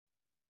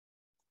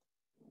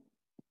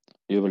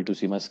You able to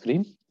see my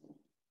screen?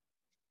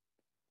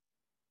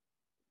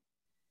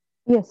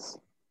 Yes.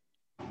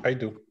 I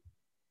do.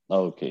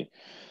 Okay.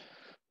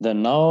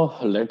 Then now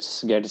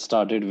let's get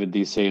started with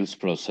the sales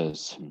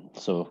process.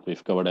 So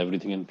we've covered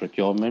everything in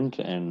procurement,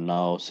 and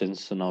now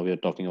since now we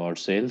are talking about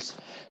sales,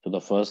 so the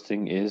first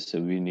thing is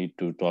we need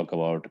to talk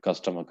about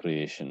customer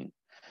creation.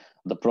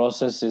 The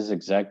process is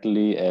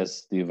exactly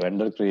as the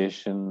vendor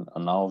creation,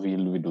 and now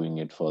we'll be doing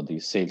it for the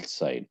sales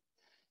side.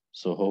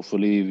 So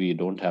hopefully we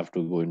don't have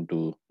to go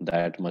into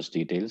that much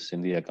details.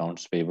 In the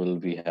accounts payable,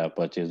 we have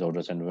purchase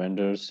orders and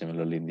vendors.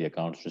 Similarly, in the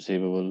accounts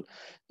receivable,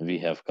 we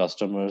have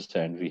customers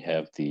and we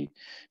have the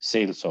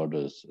sales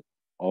orders.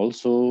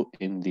 Also,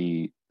 in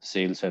the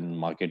sales and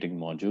marketing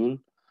module,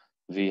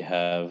 we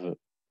have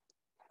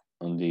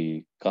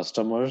the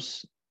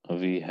customers,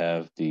 we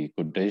have the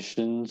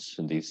quotations,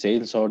 the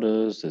sales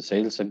orders, the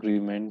sales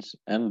agreements,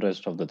 and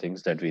rest of the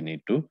things that we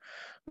need to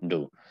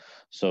do.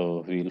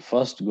 So we'll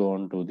first go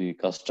on to the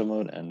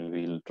customer and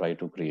we'll try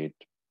to create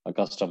a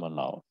customer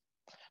now.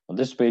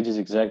 This page is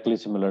exactly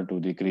similar to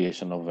the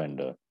creation of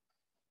vendor.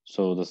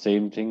 So the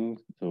same thing,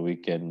 so we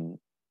can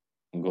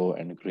go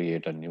and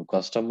create a new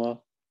customer.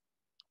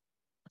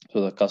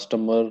 So the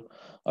customer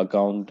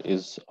account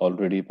is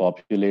already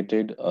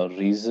populated. A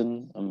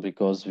reason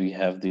because we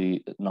have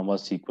the number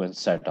sequence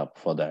set up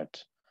for that.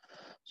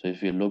 So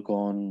if you look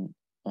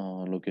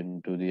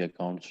into the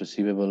accounts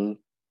receivable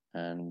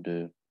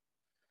and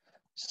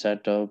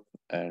setup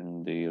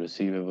and the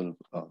receivable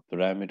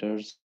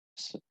parameters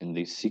in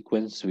the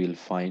sequence, we'll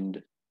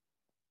find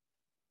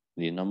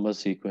the number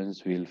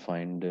sequence. We'll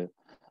find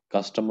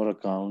customer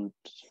account.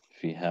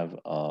 We have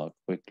a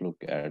quick look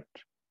at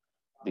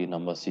the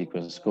number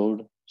sequence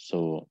code.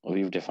 So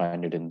we've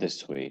defined it in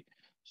this way.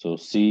 So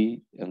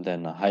C and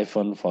then a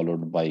hyphen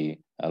followed by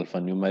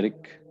alphanumeric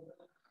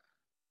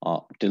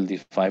till the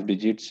 5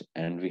 digits,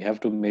 and we have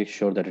to make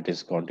sure that it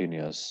is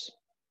continuous.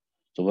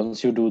 So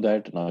once you do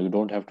that, now you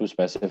don't have to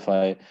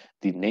specify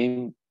the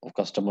name of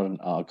customer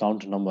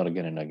account number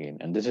again and again.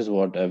 And this is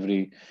what in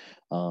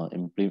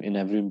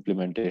every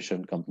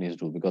implementation companies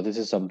do, because this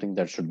is something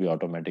that should be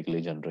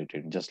automatically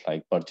generated, just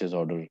like purchase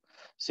order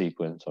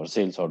sequence or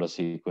sales order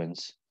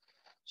sequence.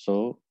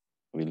 So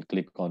we'll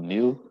click on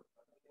new.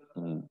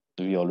 And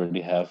we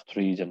already have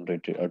three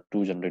generated or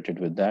two generated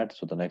with that.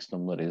 So the next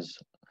number is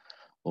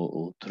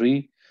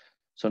 003.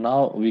 So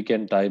now we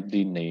can type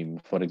the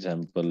name. For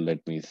example,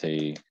 let me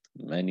say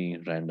any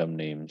random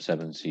name,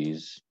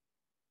 7Cs,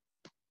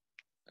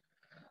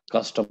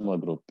 customer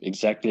group.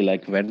 Exactly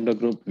like vendor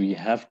group, we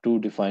have to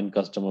define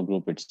customer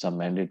group. It's a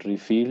mandatory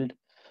field,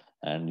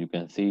 and you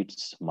can see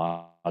it's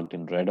marked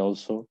in red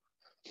also.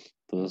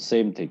 So the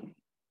same thing.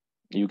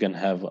 You can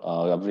have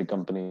every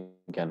company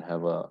can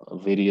have a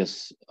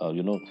various a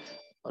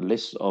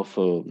list of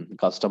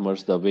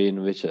customers, the way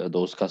in which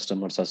those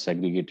customers are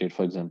segregated.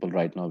 For example,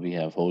 right now we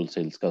have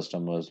wholesale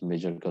customers,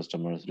 major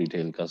customers,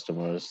 retail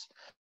customers,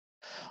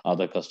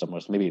 other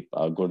customers. Maybe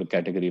a good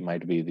category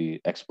might be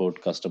the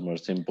export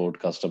customers, import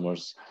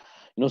customers,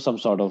 some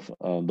sort of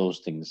those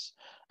things.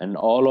 And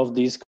all of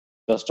these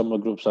customer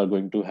groups are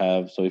going to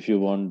have, so if you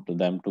want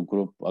them to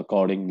group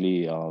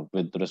accordingly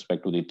with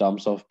respect to the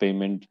terms of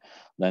payment,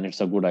 then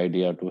it's a good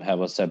idea to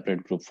have a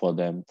separate group for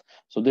them.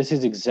 So this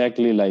is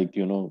exactly like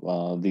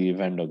the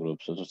vendor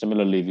groups. So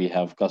similarly we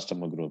have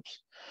customer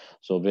groups,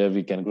 so where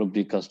we can group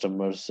the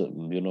customers,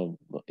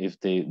 if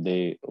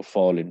they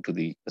fall into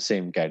the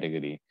same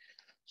category.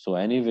 So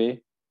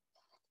anyway,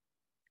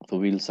 so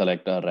we'll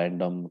select a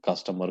random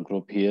customer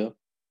group here.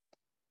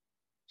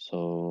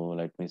 So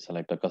let me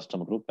select a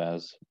customer group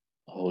as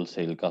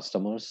wholesale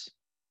customers.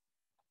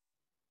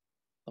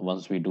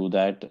 Once we do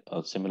that,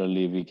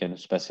 similarly, we can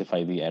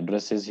specify the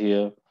addresses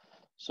here.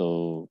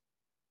 So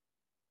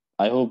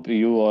I hope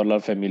you all are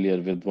familiar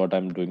with what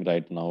I'm doing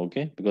right now,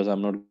 okay? Because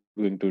I'm not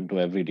going to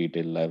into every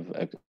detail.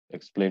 I've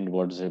explained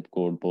what zip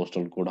code,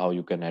 postal code, how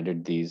you can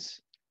edit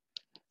these.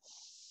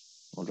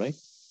 All right.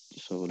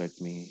 So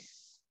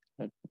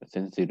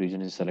since the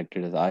region is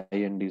selected as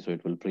IND, so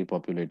it will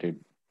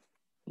pre-populated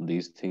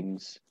these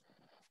things.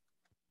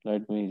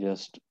 Let me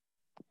just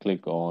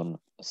click on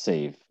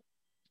save,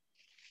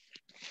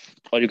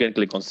 or you can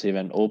click on save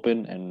and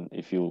open. And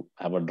if you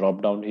have a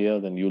drop down here,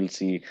 then you'll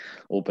see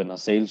open a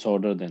sales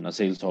order, then a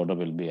sales order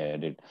will be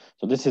added.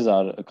 So this is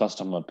our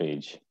customer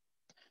page.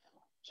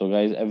 So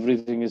guys,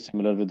 everything is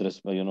similar with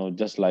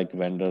just like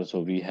vendor. So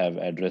we have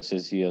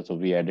addresses here. So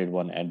we added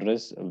one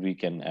address. We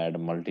can add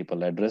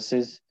multiple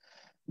addresses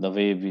the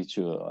way which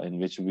in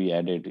which we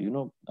added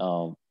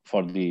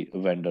for the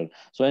vendor.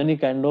 So any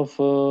kind of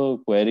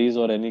queries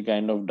or any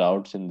kind of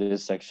doubts in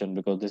this section,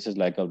 because this is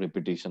like a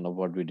repetition of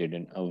what we did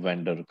in a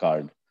vendor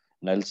card.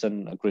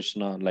 Nelson,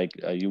 Krishna, like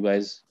you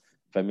guys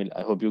familiar,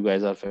 I hope you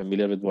guys are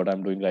familiar with what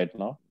I'm doing right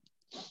now.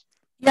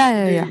 Yeah,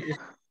 yeah, Yeah, yeah.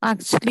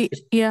 Actually,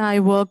 yeah, I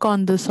work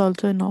on this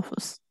also in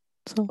office.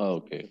 So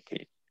Okay,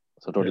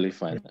 so yeah. totally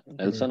fine.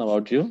 Nelson,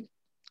 about you?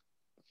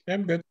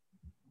 I'm good.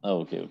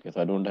 Okay,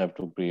 so I don't have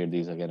to create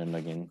these again and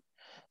again.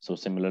 So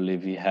similarly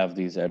we have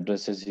these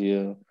addresses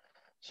here.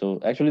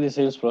 So actually, the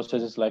sales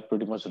process is like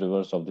pretty much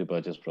reverse of the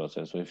purchase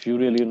process. So if you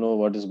really know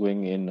what is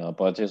going in a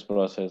purchase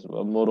process,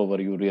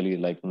 moreover, you really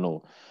like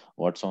know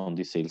what's on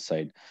the sales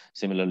side.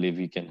 Similarly,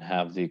 we can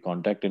have the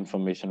contact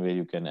information where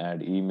you can add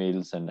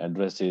emails and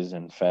addresses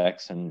and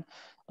facts and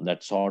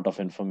that sort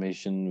of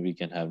information. We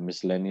can have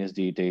miscellaneous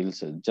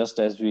details, just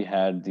as we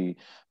had the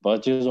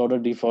purchase order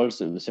defaults.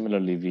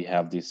 Similarly, we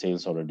have the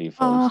sales order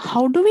defaults.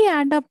 How do we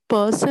add a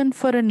person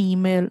for an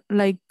email?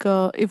 Like,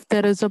 if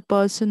there is a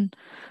person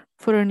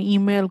for an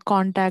email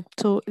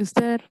contact, so is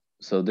there?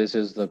 So this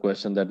is the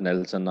question that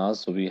Nelson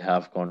asked. So we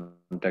have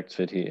contacts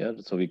with here,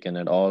 so we can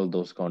add all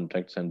those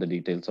contacts and the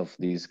details of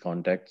these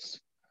contacts.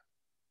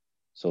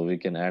 So we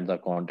can add the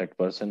contact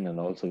person and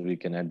also we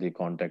can add the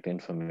contact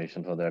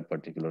information for that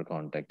particular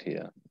contact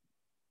here.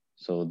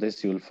 So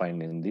this you'll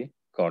find in the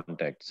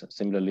contacts.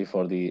 Similarly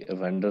for the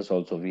vendors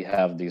also we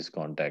have these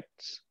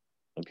contacts.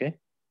 Okay.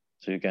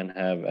 So you can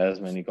have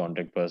as many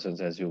contact persons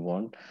as you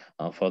want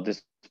for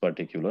this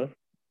particular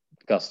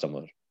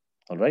customer.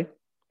 All right.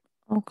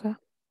 Okay.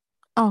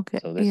 Okay.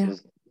 So this Yeah.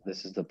 is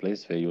this is the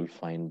place where you'll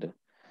find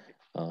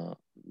uh,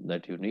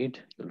 that you need.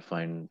 You'll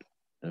find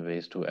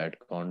ways to add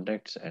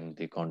contacts and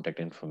the contact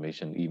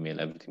information, email,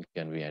 everything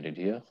can be added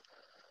here.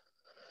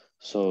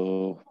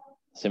 So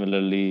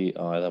similarly,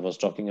 as I was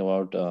talking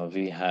about,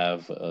 we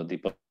have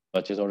the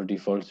purchase order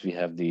defaults, we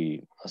have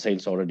the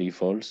sales order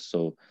defaults.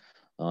 So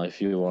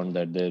if you want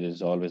that there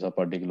is always a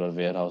particular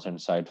warehouse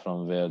and site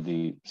from where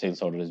the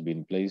sales order is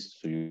being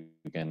placed, so you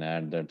can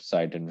add that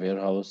site and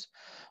warehouse.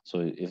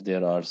 So if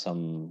there are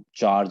some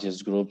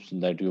charges groups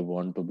that you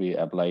want to be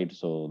applied,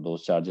 so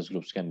those charges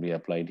groups can be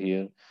applied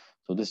here.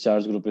 So this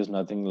charge group is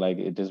nothing like,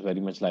 it is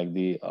very much like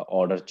the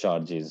order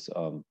charges,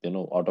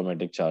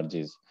 automatic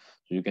charges.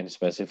 So you can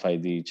specify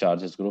the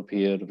charges group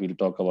here. We'll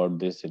talk about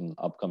this in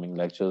upcoming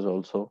lectures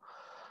also,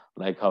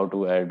 like how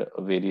to add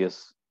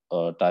various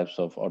types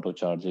of auto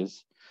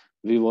charges.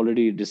 We've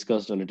already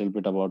discussed a little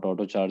bit about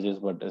auto charges,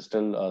 but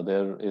still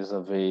there is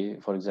a way.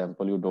 For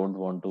example, you don't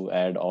want to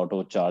add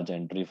auto charge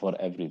entry for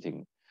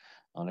everything.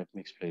 Let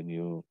me explain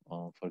you.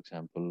 For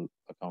example,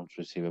 accounts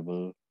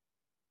receivable.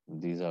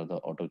 These are the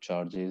auto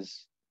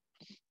charges.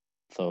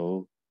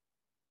 So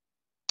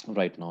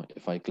right now,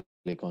 if I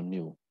click on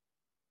new,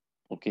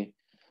 okay,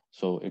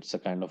 so it's a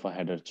kind of a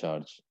header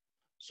charge.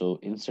 So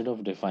instead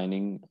of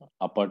defining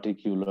a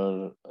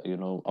particular,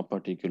 a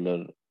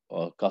particular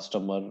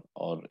customer,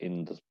 or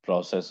in the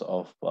process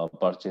of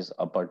purchase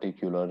a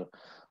particular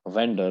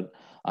vendor,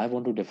 I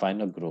want to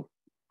define a group.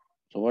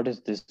 So what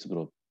is this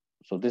group?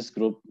 So this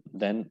group,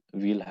 then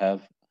we'll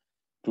have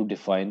to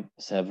define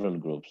several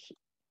groups.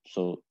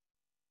 So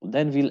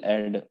then we'll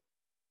add,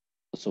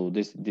 so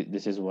this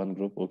is one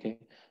group, okay,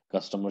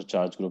 customer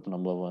charge group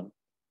number one,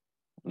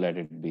 let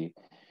it be.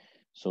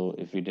 So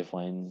if we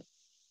define,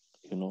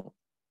 you know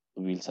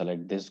we'll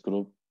select this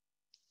group.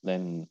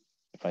 Then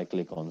if I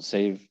click on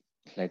save,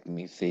 let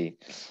me say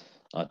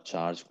a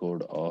charge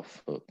code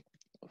of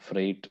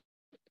freight,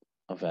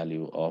 a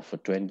value of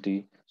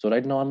 20. So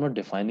right now I'm not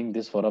defining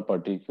this for a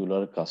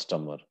particular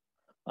customer.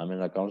 I'm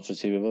in accounts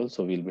receivable,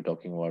 so we'll be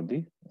talking about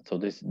so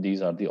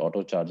these are the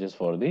auto charges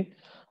for the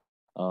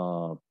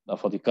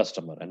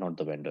customer and not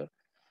the vendor.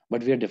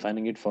 But we are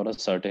defining it for a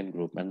certain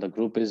group, and the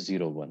group is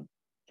 01.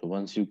 So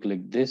once you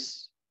click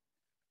this,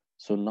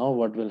 so now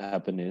what will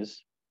happen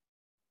is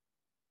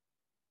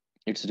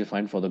it's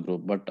defined for the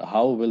group, but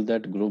how will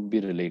that group be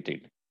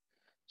related?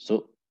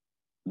 So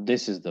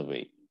this is the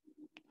way.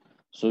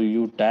 So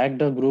you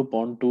tagged a group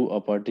onto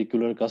a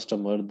particular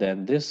customer,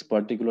 then this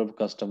particular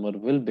customer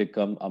will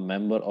become a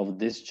member of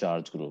this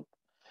charge group.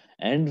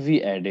 And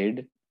we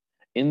added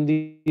in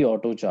the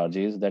auto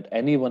charges that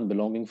anyone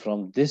belonging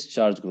from this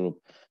charge group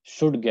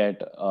should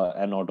get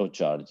an auto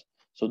charge.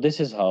 So this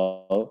is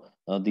how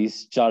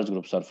these charge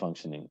groups are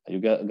functioning. Are you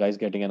guys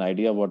getting an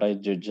idea what I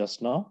did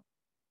just now?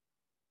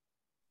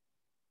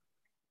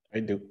 I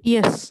do.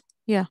 Yes.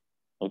 Yeah.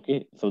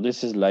 Okay, so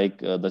this is like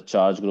the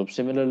charge group.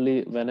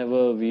 Similarly,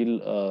 whenever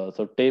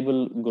so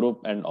table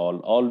group and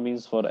all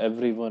means for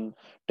everyone.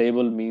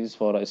 Table means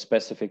for a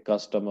specific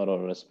customer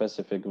or a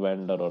specific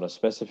vendor or a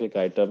specific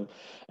item.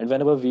 And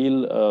whenever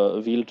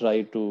we'll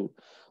try to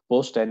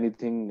post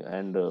anything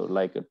and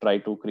like try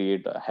to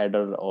create a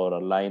header or a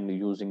line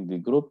using the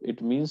group,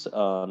 it means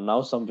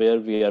now somewhere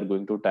we are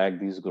going to tag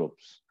these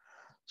groups.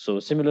 So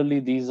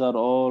similarly, these are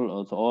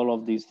all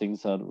of these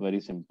things are very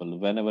simple.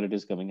 Whenever it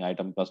is coming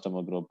item,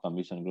 customer group,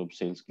 commission group,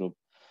 sales group.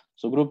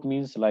 So group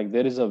means like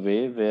there is a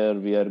way where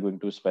we are going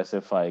to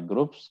specify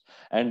groups,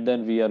 and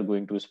then we are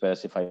going to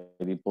specify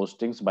the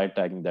postings by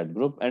tagging that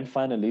group. And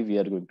finally, we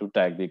are going to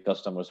tag the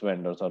customers,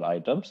 vendors, or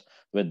items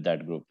with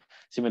that group.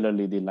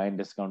 Similarly, the line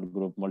discount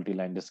group,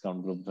 multi-line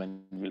discount group,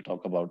 when we'll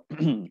talk about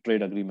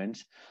trade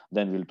agreements,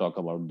 then we'll talk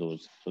about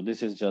those. So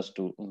this is just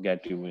to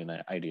get you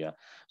an idea.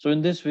 So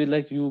in this way,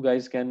 like you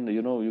guys can,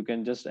 you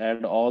can just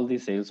add all the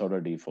sales order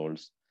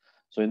defaults.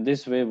 So in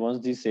this way,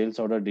 once the sales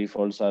order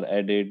defaults are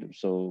added,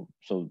 so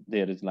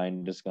there is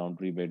line discount,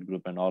 rebate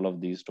group, and all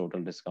of these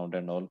total discount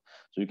and all.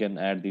 So you can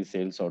add the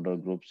sales order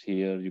groups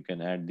here. You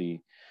can add the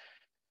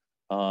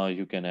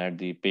You can add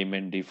the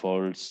payment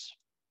defaults.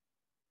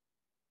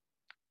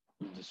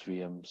 This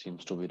VM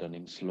seems to be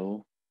running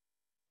slow.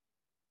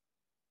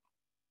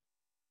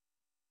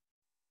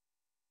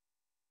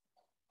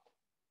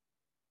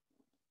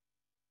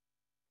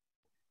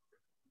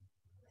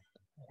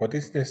 What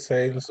is the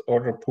sales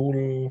order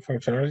pool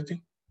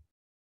functionality?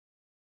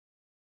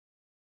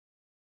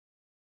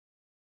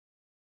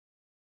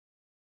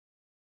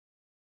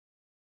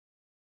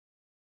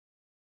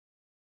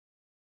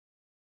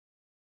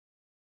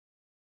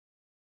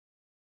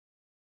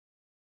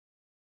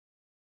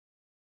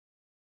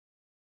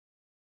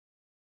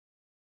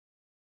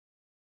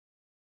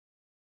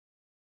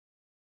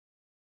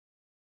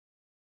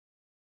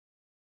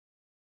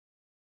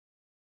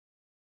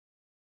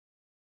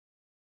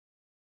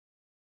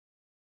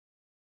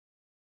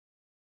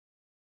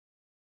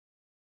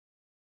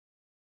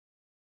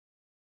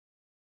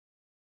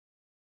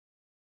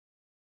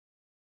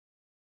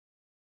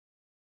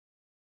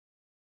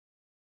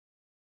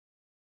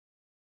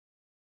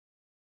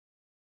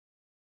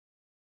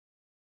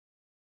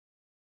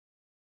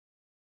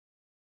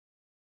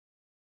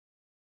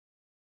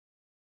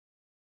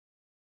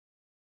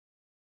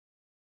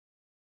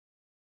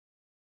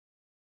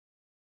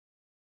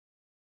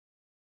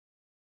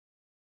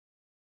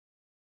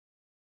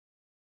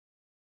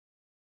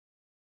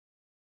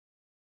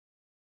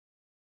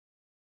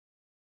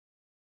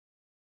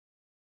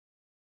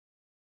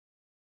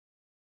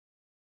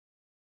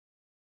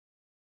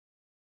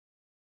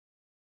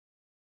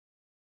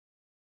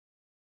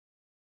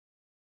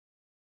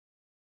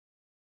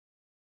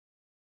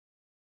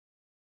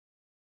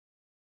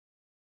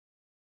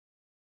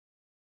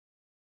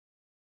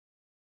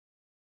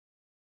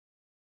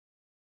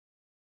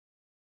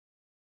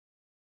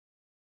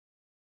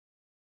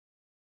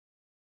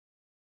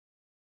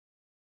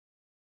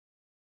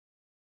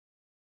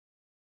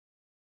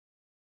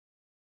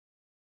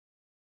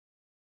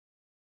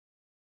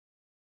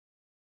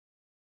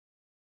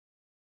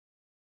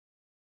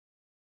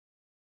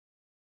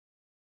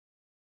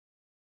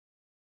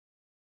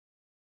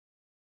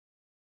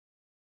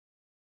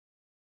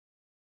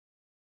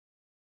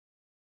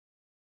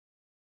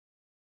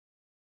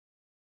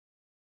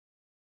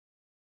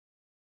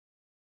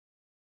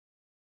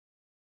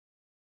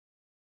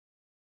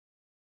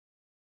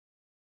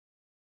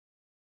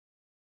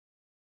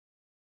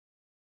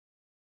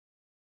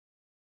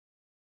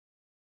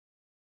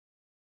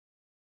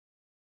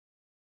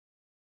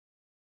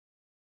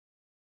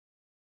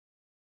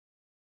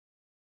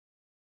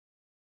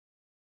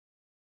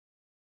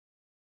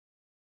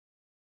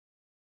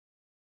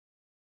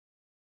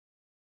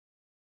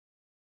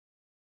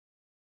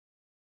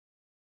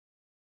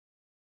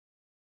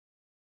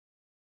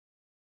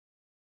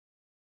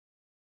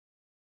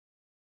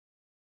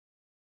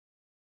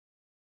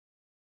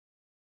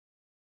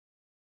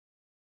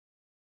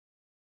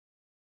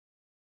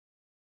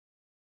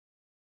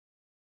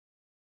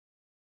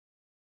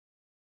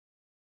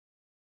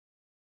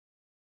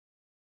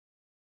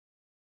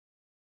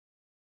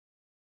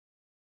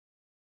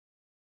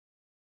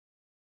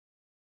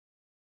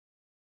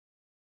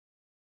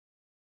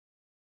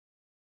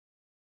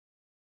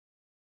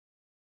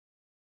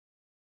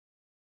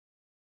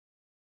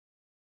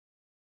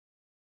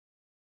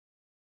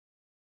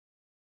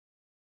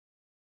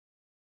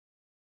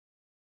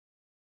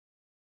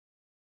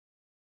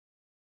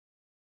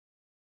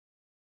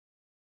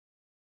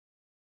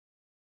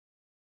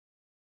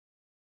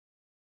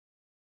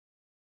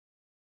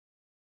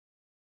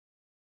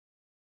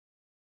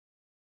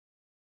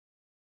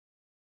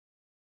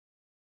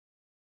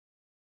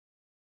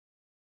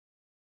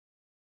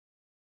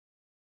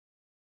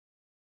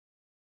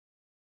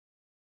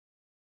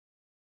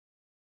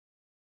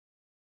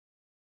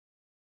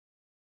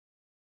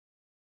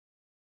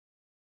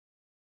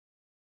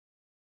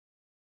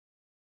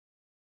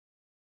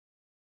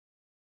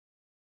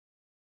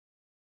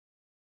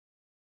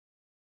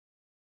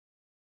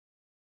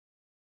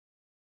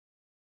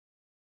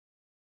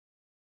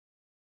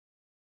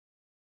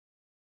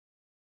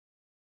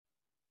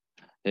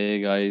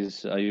 Hey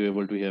guys, are you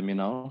able to hear me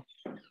now?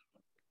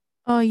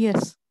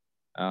 Yes.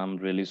 I'm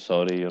really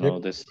sorry,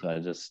 Yep. this I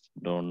just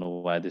don't know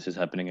why this is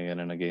happening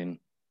again and again.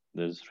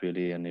 There's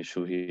really an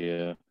issue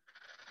here.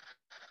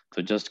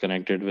 So just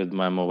connected with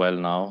my mobile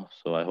now.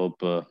 So I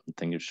hope I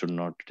think it should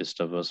not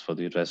disturb us for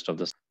the rest of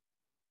the session.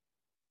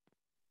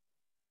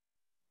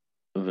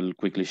 Will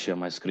quickly share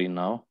my screen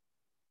now.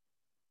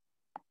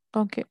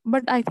 Okay.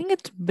 But I think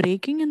it's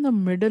breaking in the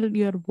middle,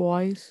 your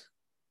voice.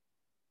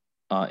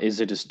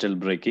 Is it still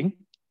breaking?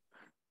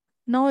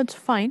 Now it's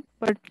fine,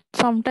 but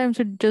sometimes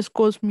it just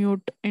goes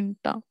mute in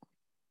town.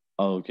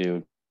 Okay,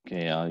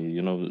 okay.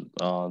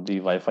 The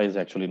Wi-Fi is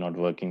actually not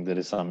working. There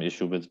is some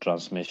issue with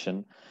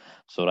transmission.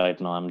 So right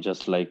now I'm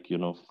just like,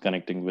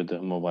 connecting with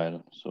the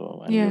mobile.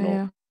 So, and Yeah,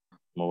 yeah.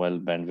 mobile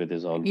bandwidth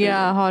is always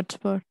Yeah, an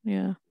hotspot.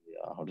 Yeah.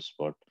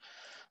 hotspot.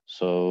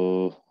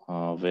 So,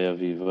 where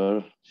we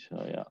were,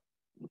 so yeah,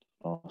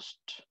 lost.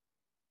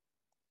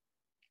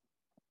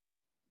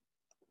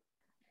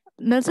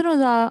 Nelson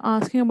was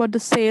asking about the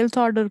sales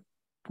order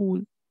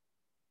pool?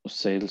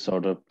 Sales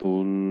order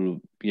pool.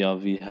 Yeah,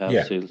 we have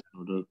Yeah, sales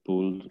order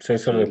pool.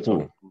 sales order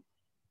pool.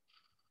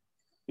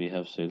 We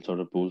have sales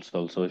order pools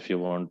also. If you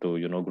want to,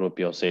 group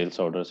your sales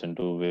orders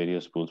into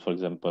various pools, for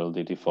example,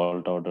 the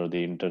default order,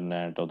 the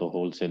internet, or the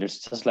wholesale, it's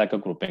just like a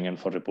grouping and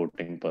for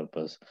reporting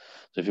purpose.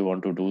 So if you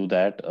want to do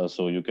that,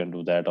 so you can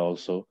do that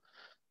also.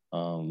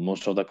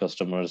 Most of the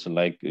customers,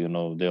 like,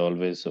 they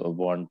always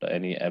want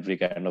every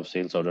kind of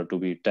sales order to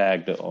be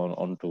tagged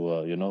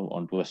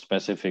onto a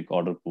specific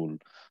order pool,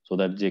 so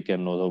that they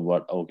can know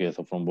what, okay,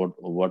 so from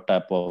what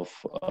type of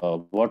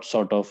what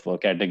sort of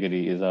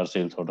category is our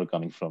sales order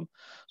coming from.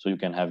 So you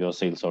can have your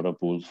sales order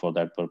pools for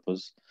that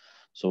purpose.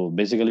 So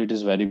basically it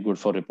is very good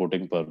for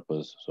reporting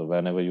purpose. So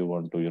whenever you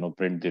want to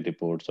print the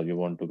reports, or you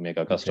want to make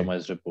a Okay.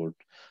 customized report,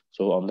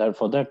 so on that,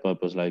 for that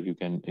purpose, like, you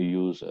can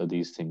use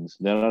these things.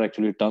 There are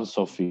actually tons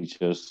of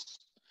features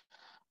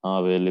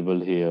available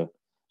here.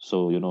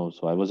 So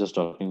so I was just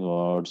talking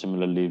about,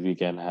 similarly,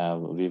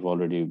 we've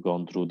already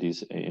gone through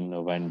this in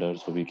a vendor,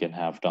 so we can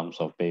have terms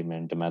of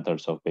payment,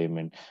 methods of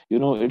payment.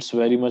 It's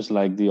very much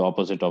like the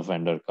opposite of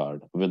vendor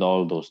card with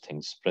all those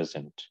things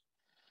present.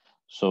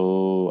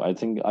 So I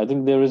think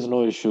there is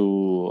no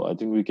issue. I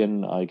think we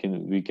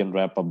can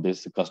wrap up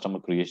this customer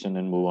creation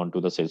and move on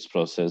to the sales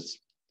process,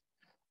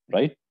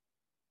 right?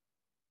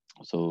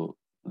 So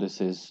this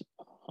is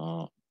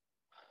uh,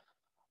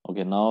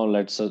 okay. Now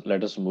let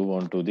us move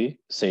on to the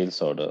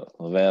sales order,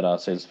 where our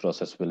sales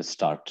process will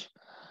start.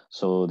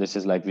 So this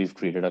is like, we've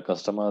created a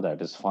customer,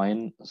 that is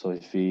fine. So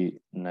if we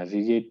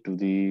navigate to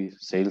the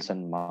sales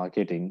and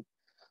marketing,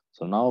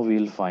 so now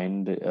we'll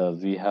find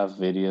we have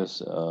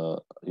various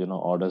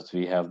orders.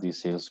 We have the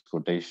sales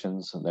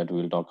quotations that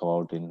we'll talk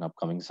about in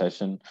upcoming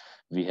session.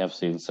 We have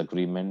sales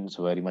agreements,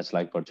 very much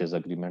like purchase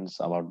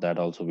agreements. About that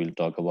also we'll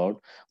talk about.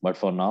 But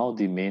for now,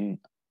 the main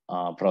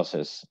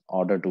process,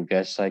 order to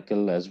cash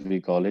cycle, as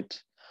we call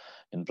it.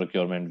 In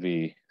procurement,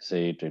 we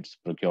say it's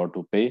procure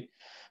to pay.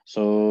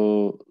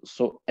 So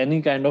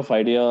any kind of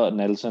idea,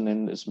 Nelson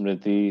and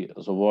Smriti,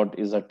 so what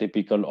is a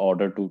typical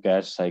order to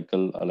cash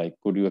cycle? Like,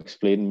 could you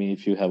explain me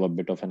if you have a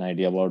bit of an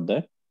idea about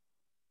that?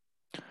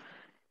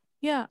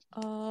 Yeah,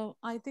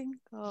 I think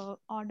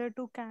order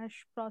to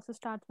cash process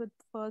starts with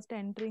first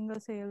entering a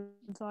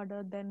sales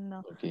order,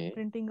 then Okay,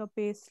 printing a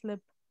pay slip,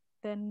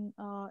 then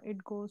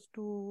it goes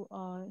to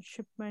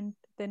shipment,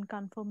 then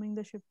confirming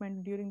the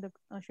shipment. During the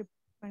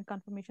shipment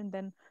confirmation,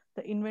 then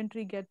the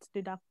inventory gets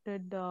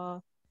deducted.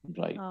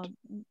 right.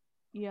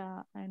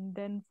 Yeah, and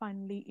then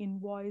finally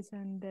invoice,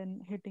 and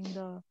then hitting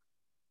the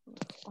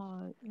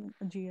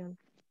GL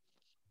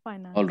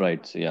All finance.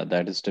 right. So yeah,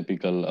 that is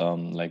typical,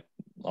 like,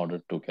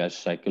 order to cash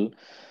cycle.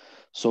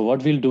 So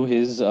what we'll do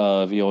is,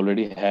 we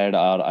already had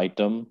our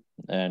item,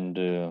 and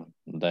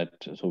that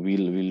so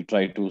we'll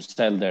try to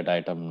sell that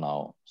item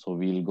now. So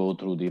we'll go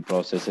through the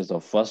processes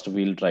of, first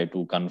we'll try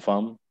to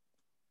confirm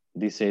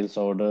the sales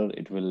order.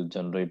 It will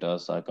generate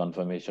us a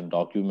confirmation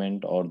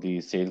document or the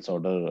sales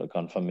order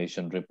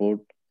confirmation report.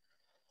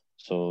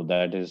 So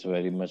that is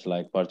very much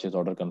like purchase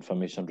order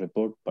confirmation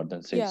report, but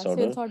then Yeah, sales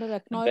order. sales order And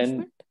then,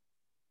 acknowledgement.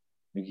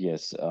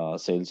 yes,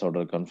 sales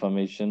order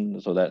confirmation.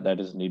 So that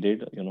is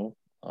needed,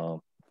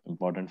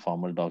 important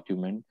formal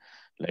document.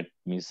 Let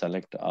me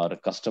select our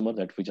customer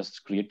that we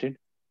just created.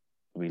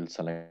 We'll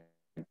select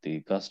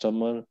the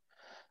customer,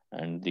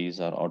 and these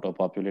are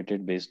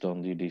auto-populated based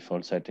on the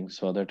default settings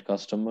for that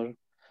customer.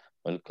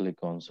 We'll click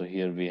on. So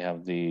here we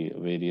have the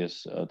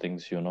various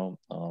things.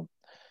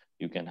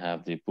 You can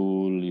have the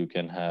pool, you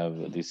can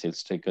have the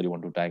sales taker, you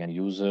want to tag an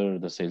user,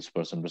 the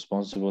salesperson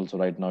responsible. So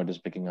right now it is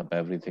picking up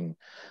everything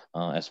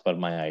as per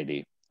my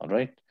ID. All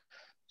right.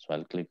 So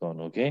I'll click on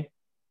OK.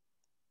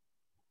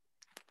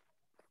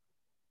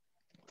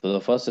 So the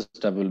first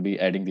step will be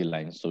adding the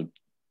lines. So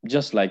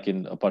just like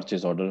in a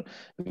purchase order,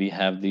 we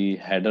have the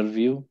header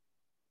view,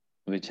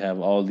 which have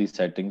all the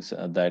settings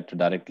that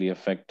directly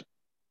affect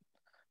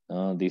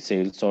the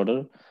sales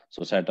order.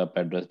 So setup,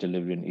 address,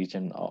 delivery, and each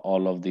and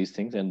all of these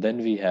things. And then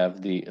we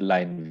have the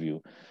line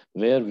view,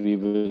 where we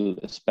will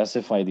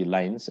specify the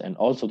lines and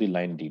also the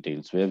line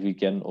details, where we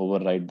can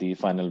override the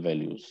final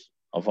values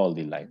of all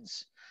the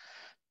lines.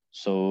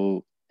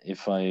 So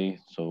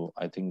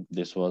I think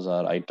this was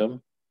our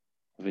item,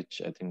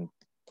 which I think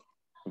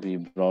we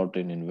brought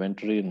in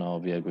inventory. Now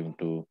we are going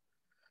to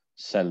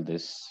sell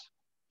this.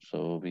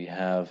 So we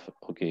have,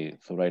 okay,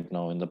 so right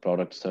now in the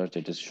product search,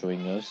 it is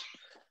showing us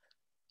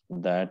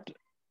that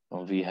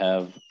we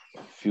have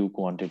few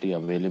quantity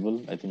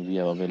available. I think we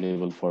have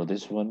available for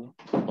this one,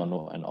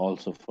 and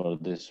also for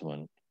this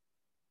one.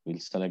 We'll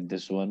select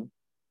this one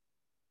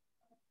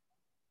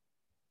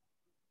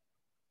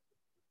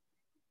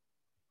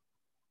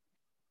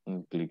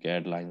and click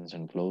add lines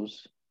and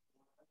close.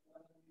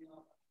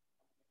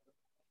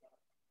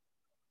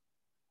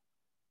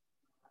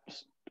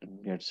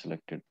 Didn't get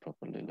selected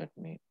properly. Let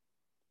me,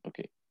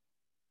 okay.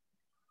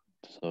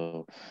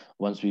 So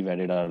once we've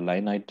added our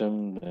line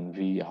item,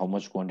 then how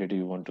much quantity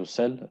we want to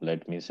sell.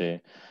 Let me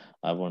say,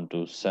 I want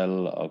to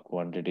sell a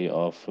quantity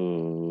of,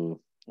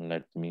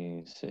 let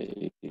me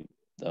say,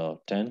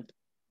 10.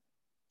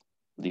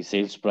 The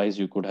sales price,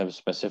 you could have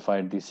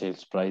specified the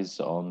sales price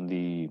on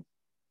the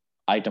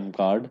item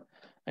card,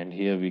 and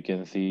here we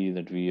can see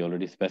that we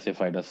already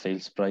specified a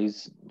sales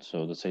price.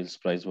 So the sales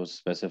price was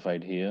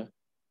specified here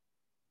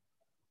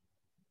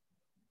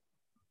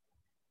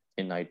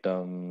in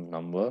item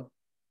number.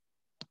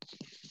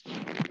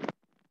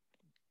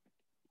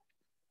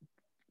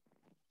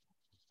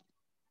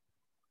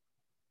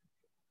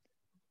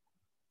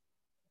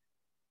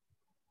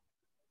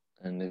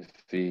 And if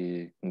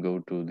we go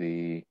to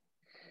the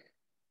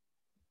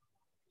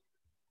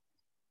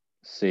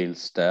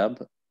sales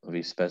tab,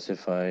 we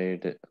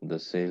specified the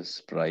sales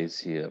price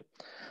here.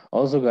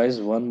 Also, guys,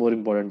 one more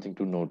important thing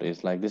to note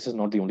is like this is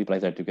not the only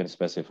price that you can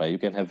specify. You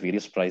can have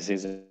various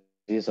prices and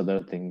various other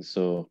things.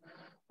 So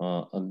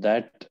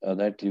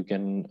that you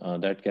can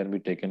that can be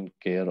taken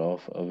care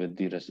of with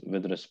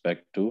with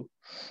respect to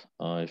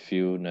if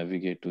you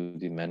navigate to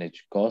the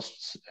manage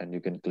costs and you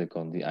can click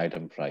on the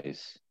item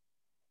price.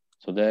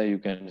 So there you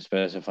can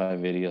specify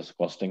various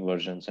costing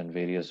versions and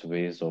various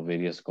ways or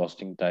various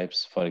costing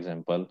types. For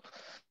example,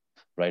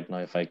 right now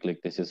if I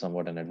click, this is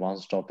somewhat an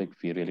advanced topic.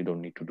 We really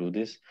don't need to do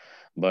this,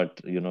 but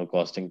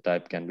costing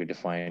type can be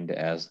defined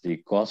as the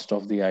cost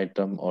of the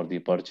item or the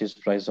purchase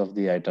price of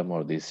the item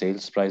or the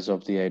sales price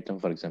of the item.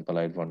 For example,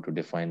 I'd want to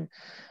define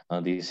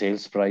the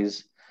sales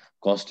price.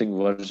 Costing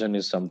version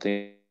is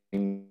something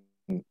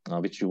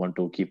which you want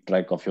to keep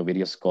track of your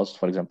various costs.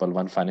 For example,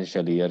 one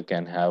financial year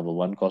can have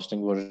one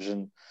costing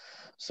version.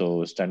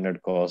 So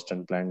standard cost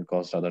and planned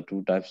cost are the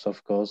two types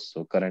of costs.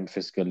 So current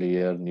fiscal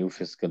year, new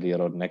fiscal year,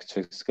 or next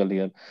fiscal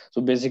year.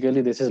 So basically,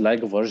 this is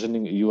like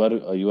versioning. You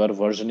are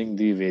versioning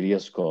the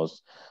various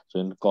costs. So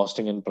in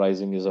costing and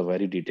pricing is a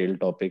very detailed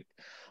topic,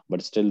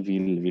 but still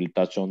we'll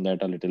touch on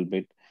that a little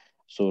bit.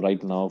 So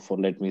right now, for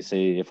let me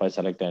say, if I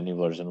select any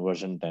version,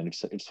 version 10,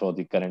 it's for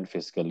the current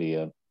fiscal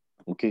year.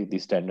 Okay, the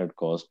standard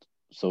cost.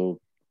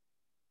 So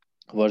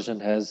version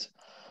has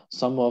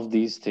some of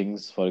these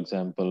things. For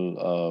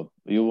example,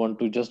 you want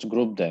to just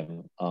group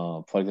them.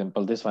 For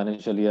example, this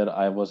financial year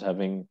I was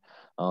having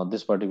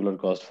this particular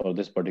cost for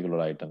this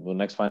particular item. The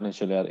next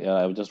financial year, yeah,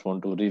 I just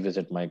want to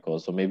revisit my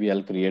cost, so maybe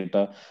I'll create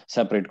a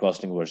separate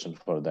costing version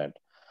for that.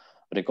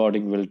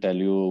 Recording will tell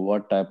you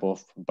what type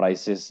of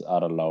prices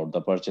are allowed.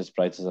 The purchase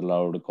price is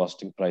allowed,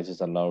 costing price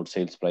is allowed,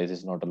 sales price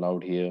is not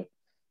allowed here.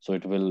 So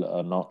it will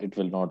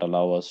not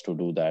allow us to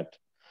do that.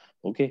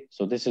 Okay,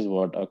 so this is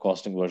what a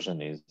costing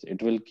version is.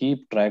 It will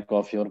keep track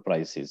of your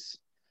prices.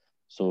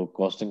 So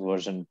costing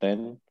version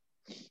 10,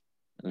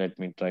 let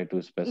me try to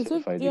Is it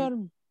specify the,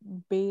 your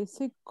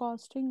basic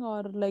costing,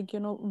 or like,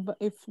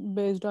 if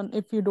based on,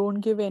 if you don't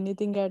give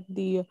anything at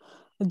the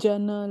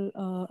journal,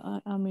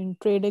 I mean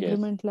trade yes.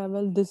 agreement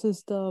level, this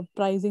is the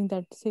pricing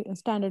that say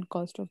standard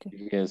cost. Okay.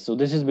 Yes, so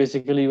this is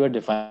basically you are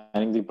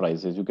defining the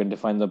prices. You can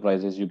define the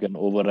prices, you can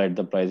override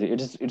the price.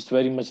 It's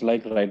very much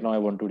like right now I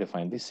want to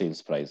define the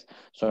sales price.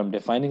 So I'm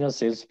defining a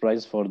sales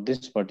price for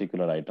this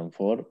particular item,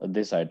 for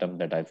this item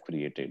that I've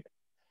created.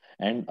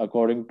 And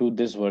according to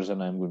this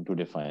version, I'm going to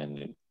define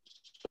it.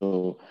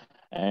 So,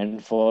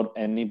 and for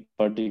any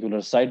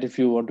particular site, if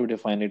you want to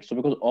define it, so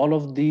because all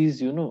of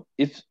these,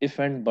 if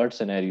and but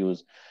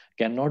scenarios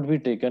cannot be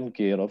taken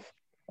care of,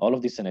 all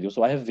of these scenarios.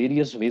 So I have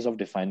various ways of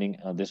defining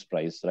this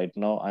price. Right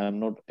now I am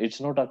not, it's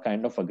not a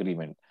kind of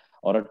agreement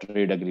or a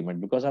trade agreement,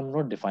 because I'm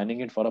not defining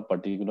it for a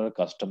particular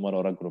customer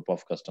or a group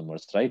of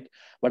customers, right?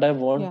 But I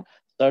want Yeah.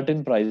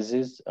 certain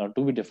prices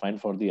to be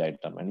defined for the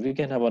item, and we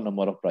can have a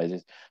number of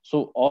prices.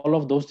 So all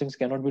of those things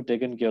cannot be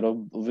taken care of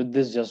with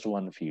this just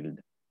one field.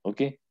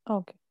 Okay,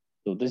 Okay.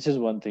 so this is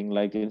one thing,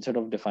 like instead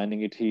of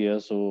defining it here,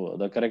 so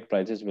the correct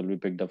prices will be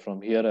picked up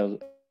from here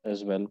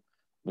as well.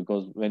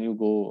 Because when you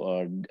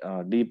go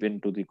deep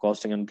into the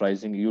costing and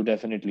pricing, you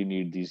definitely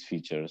need these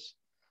features.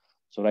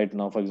 So right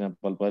now, for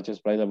example, purchase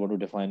price, I want to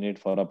define it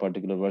for a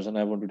particular version.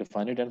 I want to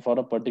define it, and for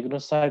a particular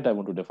site, I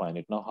want to define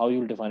it. Now, how you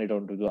will define it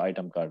onto the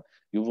item card?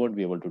 You won't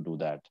be able to do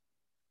that.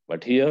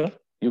 But here,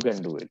 you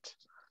can do it.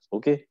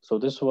 Okay. So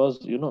this was,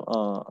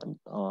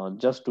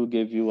 just to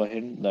give you a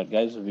hint that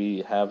guys,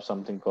 we have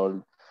something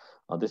called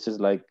this is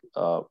like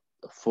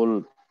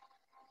full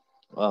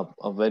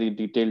a very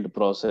detailed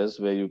process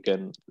where you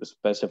can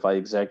specify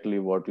exactly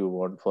what you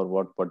want for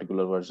what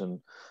particular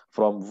version,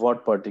 from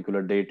what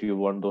particular date you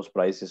want those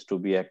prices to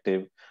be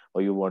active,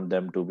 or you want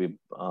them to be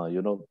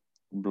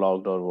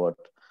blocked or what.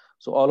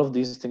 So all of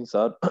these things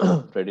are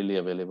readily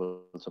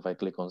available. So if I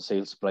click on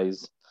sales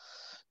price,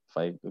 if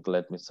I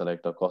let me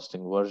select a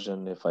costing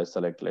version, if I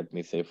select, let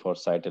me say for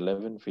site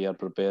 11 we are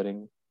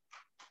preparing.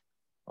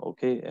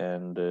 Okay,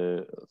 and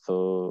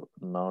so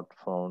not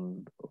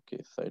found.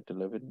 Okay, site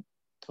 11.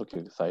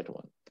 Okay, site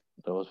 1.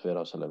 That was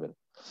warehouse 11.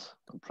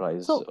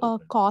 Price. So,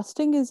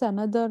 costing is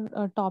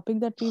another topic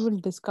that we will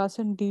discuss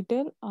in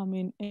detail. I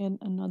mean, in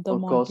another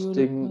module.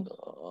 Costing,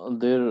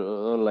 there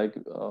like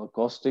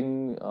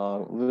costing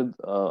with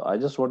I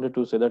just wanted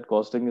to say that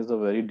costing is a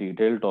very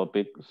detailed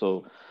topic.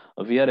 So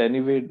we are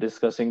anyway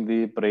discussing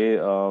the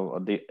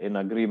in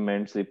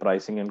agreements, the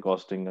pricing and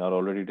costing are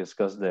already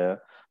discussed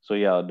there. So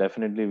yeah,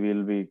 definitely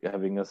we'll be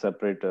having a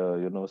separate,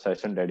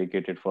 session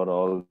dedicated for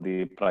all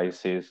the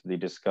prices, the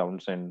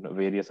discounts, and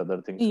various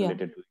other things Yeah.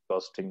 related to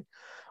costing.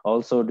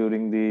 Also,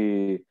 during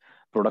the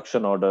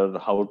production order,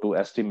 how to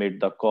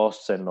estimate the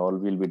costs and all,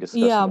 we'll be Yeah,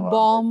 discussing on that.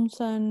 bombs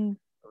and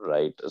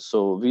Right.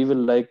 So we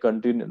will like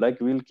continue, like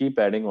we'll keep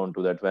adding on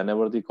to that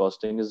whenever the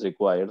costing is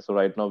required. So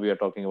right now we are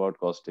talking about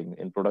costing.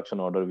 In production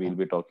order, we'll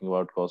be talking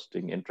about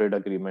costing. In trade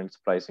agreements,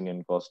 pricing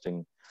and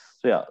costing.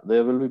 So yeah,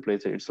 there will be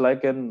places. It's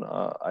like an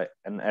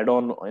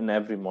add-on in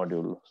every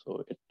module.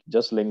 So it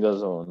just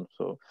lingers on.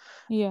 So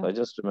yeah. I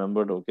just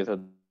remembered, okay, so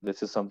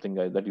this is something,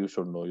 guys, that you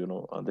should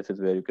know. This is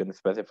where you can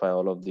specify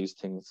all of these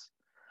things.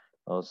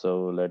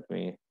 Also, let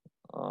me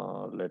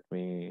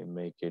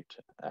make it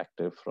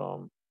active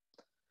from.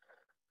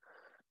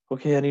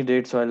 Okay, any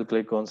date, so I'll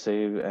click on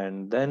save,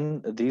 and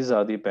then these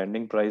are the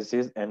pending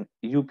prices, and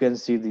you can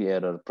see the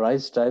error.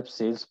 Price type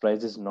sales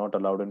price is not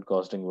allowed in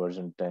costing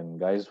version 10.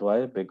 Guys,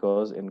 why?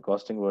 Because in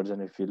costing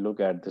version, if you look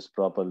at this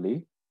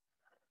properly,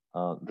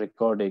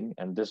 recording,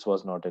 and this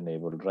was not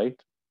enabled, right?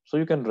 So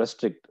you can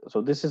restrict.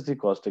 So this is the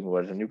costing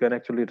version. You can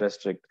actually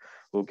restrict.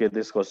 Okay,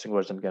 this costing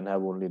version can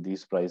have only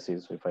these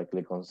prices. So if I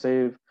click on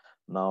save,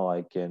 now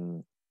I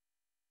can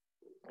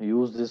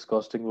use this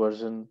costing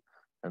version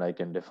and I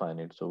can define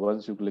it. So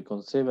once you click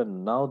on save,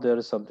 and now there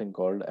is something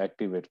called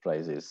activate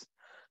prices.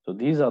 So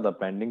these are the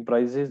pending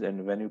prices,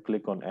 and when you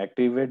click on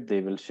activate,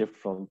 they will shift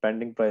from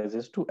pending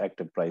prices to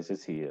active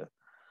prices here.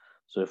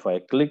 So if I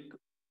click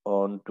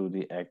on to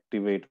the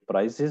activate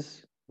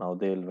prices, now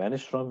they'll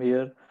vanish from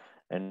here,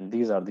 and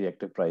these are the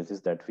active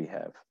prices that we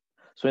have.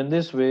 So in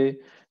this way,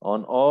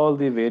 on all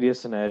the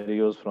various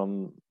scenarios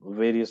from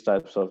various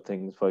types of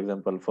things, for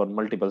example, for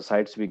multiple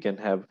sites, we can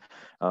have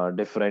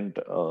different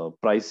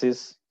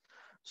prices.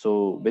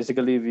 So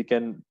basically, we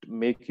can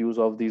make use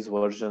of these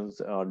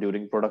versions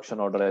during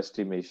production order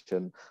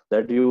estimation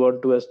that you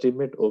want to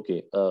estimate.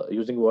 Okay,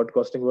 using what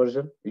costing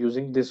version?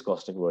 Using this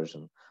costing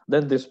version.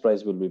 Then this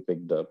price will be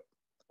picked up.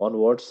 On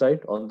what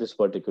site? On this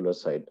particular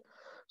site.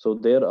 So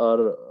there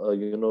are,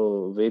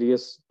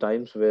 various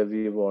times where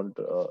we want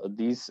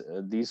these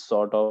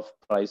sort of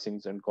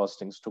pricings and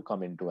costings to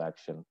come into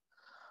action.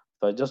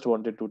 So I just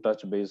wanted to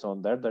touch base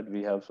on that. That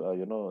we have,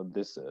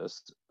 this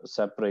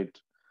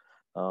separate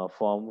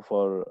form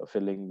for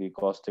filling the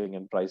costing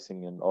and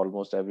pricing, and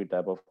almost every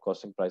type of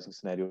costing pricing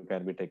scenario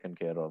can be taken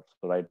care of.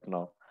 So right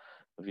now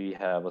we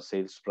have a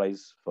sales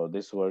price for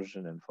this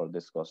version and for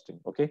this costing.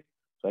 Okay,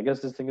 so I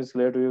guess this thing is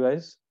clear to you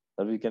guys,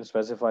 that we can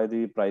specify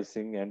the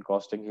pricing and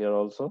costing here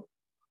also.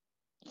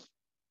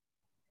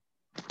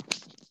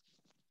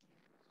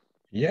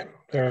 Yeah,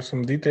 there are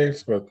some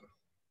details, but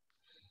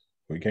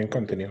we can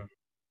continue.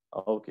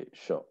 Okay,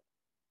 sure.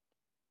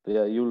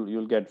 Yeah,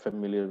 you'll get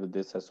familiar with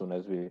this as soon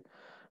as we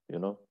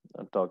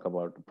talk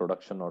about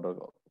production order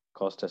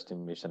cost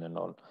estimation and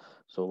all.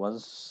 So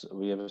once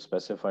we have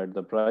specified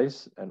the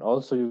price, and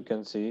also you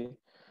can see,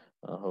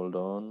 hold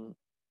on.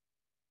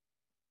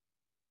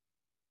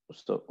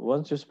 So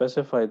once you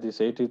specify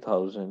this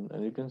 80,000,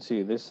 and you can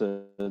see this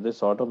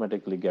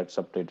automatically gets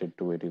updated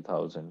to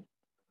 80,000.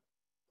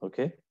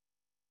 Okay,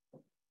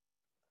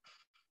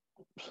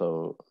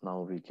 so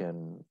now we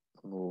can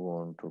move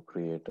on to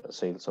create a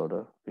sales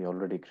order. We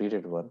already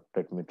created one.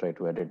 Let me try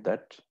to edit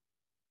that.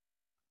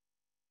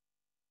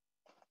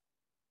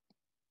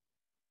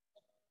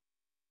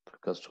 The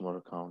customer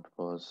account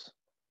was,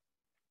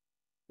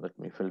 let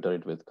me filter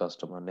it with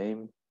customer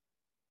name.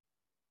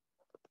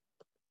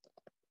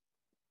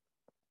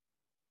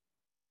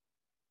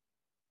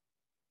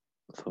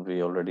 So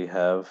we already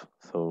have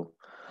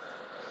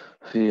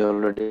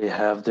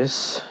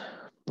this.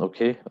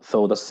 Okay,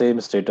 so the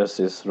same status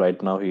is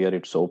right now here.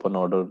 It's open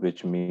order,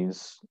 which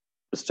means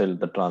still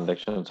the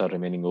transactions are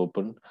remaining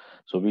open.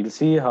 So we'll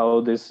see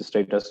how this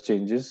status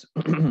changes.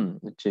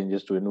 It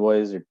changes to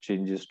invoice. It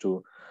changes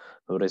to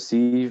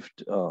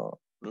received,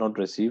 not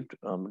received,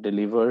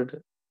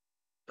 delivered.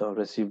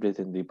 Received it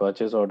in the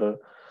purchase order.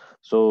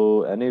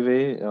 So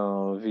anyway,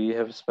 we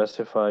have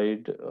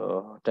specified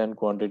 10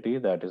 quantity.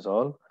 That is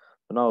all.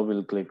 Now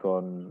we'll click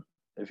on,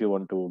 if you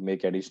want to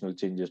make additional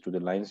changes to the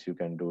lines, you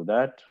can do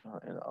that,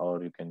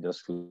 or you can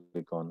just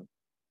click on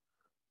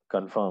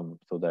confirm,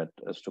 so that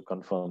is to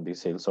confirm the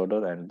sales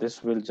order, and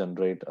this will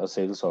generate a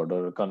sales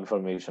order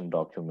confirmation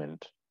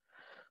document.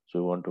 So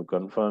you want to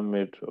confirm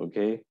it.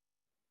 Okay, you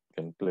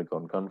can click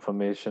on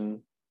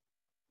confirmation.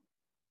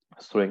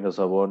 It's throwing us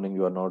a warning,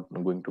 you are not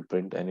going to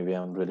print. Anyway,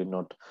 I'm really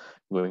not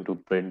going to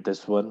print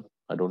this one.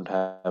 I don't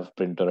have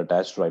printer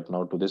attached right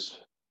now to this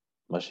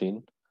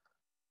machine.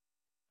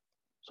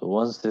 So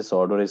once this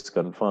order is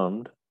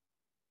confirmed,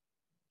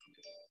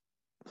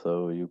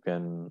 so you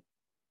can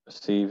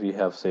see we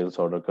have sales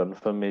order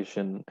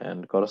confirmation,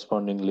 and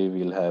correspondingly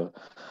we'll have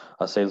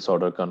a sales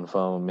order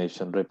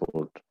confirmation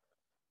report,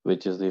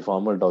 which is the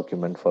formal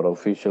document for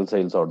official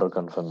sales order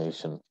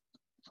confirmation.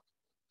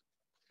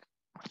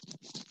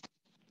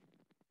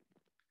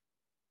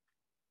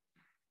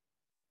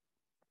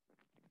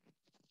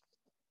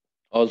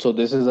 Also,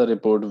 this is a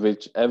report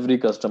which every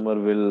customer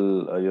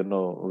will,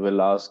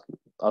 will ask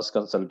us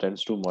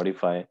consultants to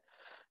modify,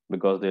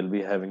 because they'll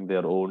be having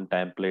their own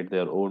template,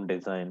 their own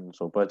design.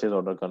 So purchase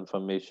order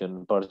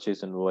confirmation,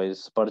 purchase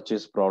invoice,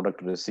 purchase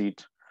product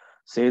receipt,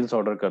 sales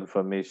order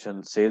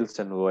confirmation, sales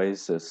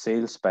invoice,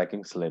 sales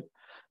packing slip.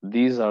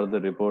 These are the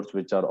reports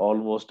which are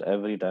almost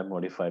every time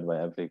modified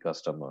by every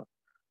customer.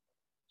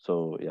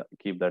 So yeah,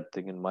 keep that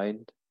thing in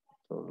mind.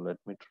 So let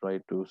me try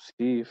to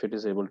see if it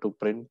is able to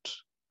print.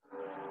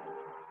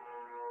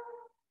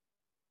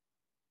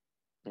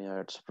 Yeah,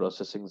 it's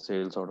processing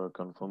sales order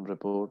confirm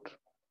report.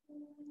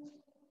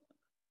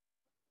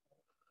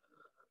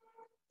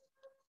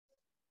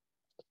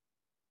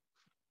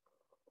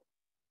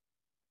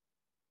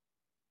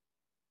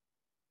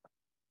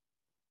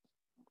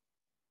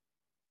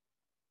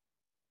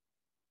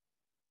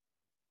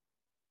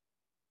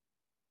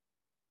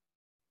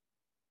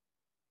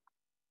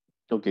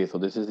 Okay, so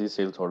this is the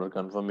sales order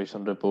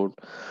confirmation report.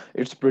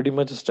 It's pretty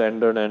much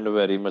standard and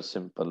very much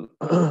simple.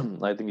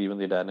 I think even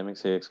the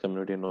Dynamics AX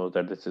community knows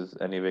that this is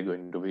anyway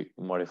going to be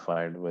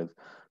modified with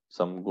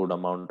some good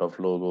amount of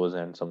logos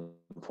and some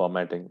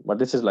formatting. But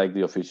this is like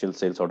the official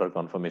sales order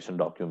confirmation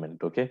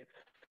document, okay?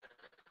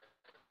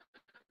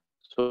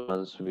 So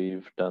once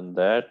we've done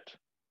that,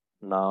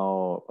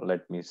 now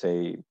let me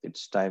say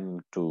it's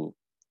time to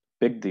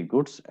pick the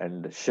goods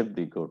and ship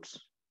the goods.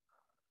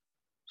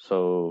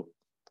 So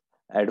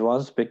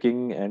advanced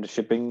picking and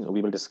shipping,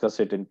 we will discuss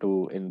it in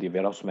the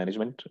warehouse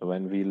management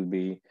when we'll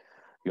be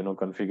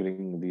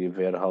configuring the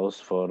warehouse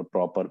for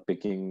proper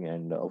picking,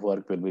 and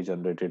work will be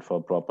generated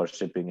for proper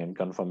shipping and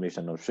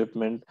confirmation of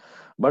shipment.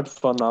 But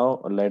for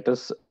now, let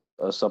us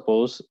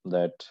suppose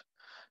that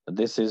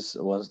this is,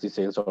 once the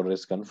sales order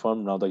is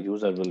confirmed, now the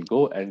user will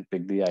go and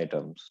pick the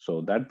items.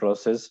 So that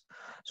process,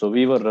 so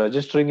we were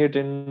registering it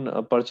in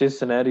a purchase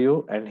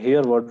scenario, and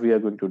here what we are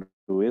going to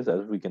do is,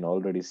 as we can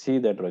already see,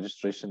 that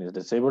registration is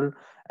disabled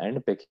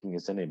and picking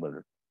is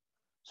enabled.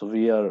 So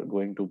we are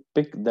going to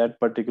pick that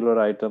particular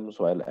item,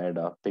 so I'll add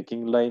a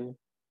picking line.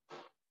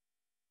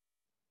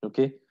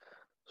 Okay,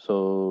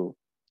 so,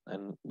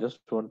 and just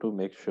want to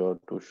make sure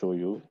to show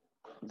you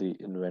the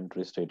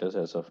inventory status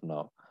as of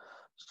now.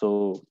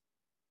 So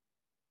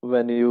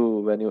when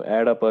you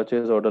add a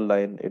purchase order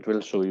line, it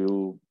will show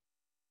you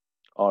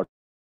ordered.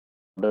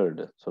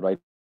 So right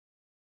now we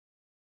have ordered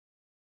 10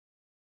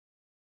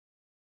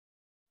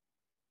 items.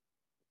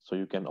 So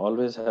you can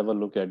always have a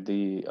look at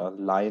the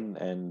line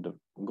and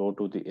go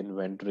to the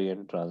inventory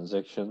and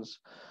transactions.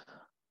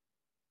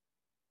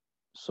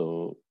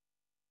 So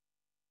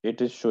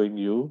it is showing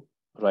you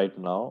right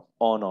now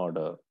on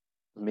order,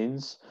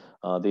 means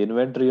the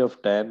inventory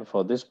of 10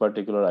 for this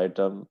particular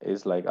item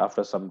is like,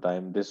 after some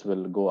time this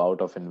will go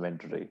out of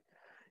inventory.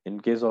 In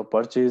case of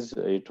purchase,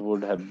 it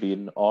would have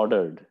been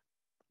ordered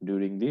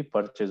during the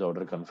purchase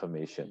order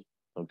confirmation.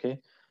 Okay,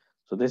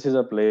 so this is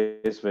a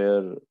place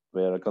where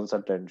a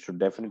consultant should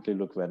definitely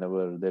look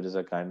whenever there is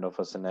a kind of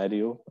a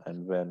scenario,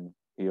 and when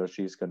he or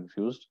she is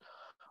confused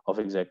of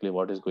exactly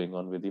what is going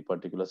on with the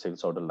particular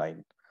sales order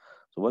line.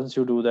 So once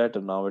you do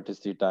that, now it is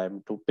the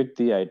time to pick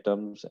the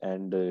items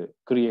and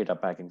create a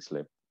packing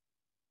slip.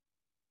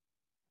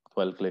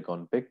 So I'll click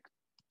on pick.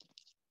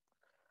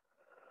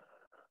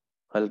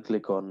 I'll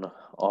click on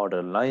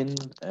order line,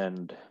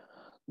 and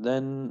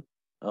then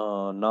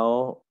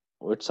now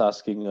it's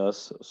asking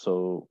us.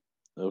 So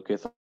okay,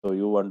 so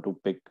you want to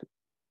pick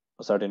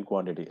a certain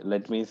quantity.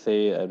 Let me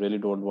say I really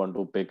don't want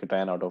to pick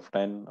 10 out of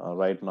 10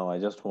 right now. I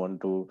just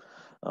want to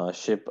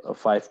ship a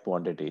 5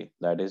 quantity.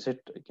 That is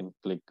it. I can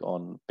click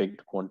on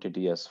picked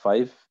quantity as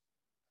 5.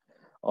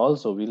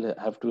 Also, we'll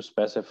have to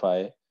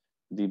specify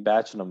the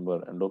batch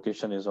number, and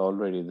location is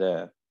already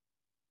there.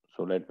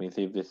 So let me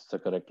see if this is the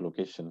correct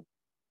location.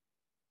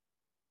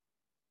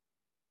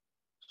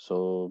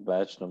 So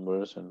batch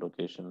numbers and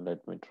location,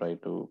 let me try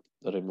to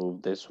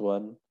remove this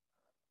one.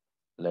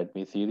 Let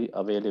me see the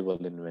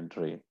available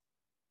inventory.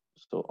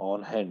 So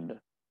on hand,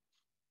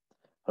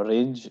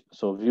 range,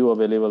 so view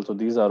available. So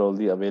these are all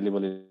the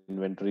available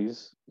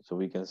inventories. So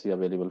we can see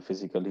available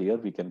physical here.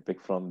 We can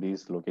pick from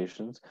these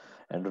locations.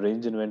 And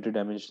range inventory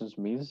dimensions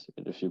means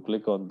if you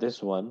click on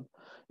this one,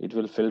 it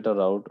will filter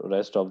out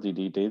rest of the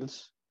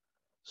details.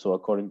 So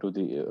according to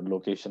the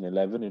location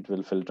 11, it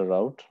will filter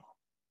out.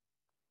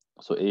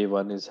 So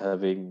A1 is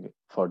having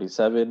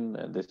 47,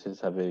 and this is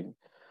having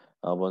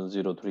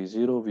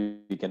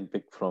 1030. We can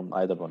pick from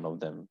either one of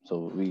them.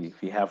 So we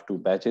have two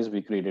batches.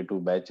 We created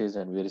two batches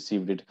and we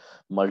received it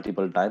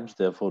multiple times.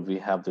 Therefore, we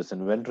have this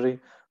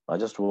inventory. I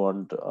just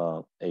want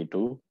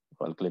A2.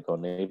 I'll click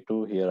on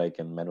A2. Here I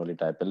can manually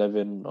type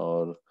 11,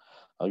 or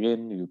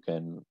again, you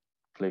can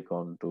click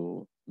on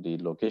to the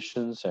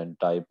locations and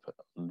type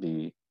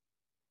the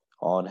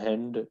on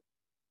hand.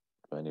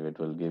 Anyway, it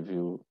will give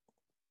you,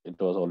 it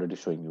was already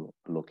showing you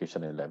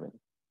location 11.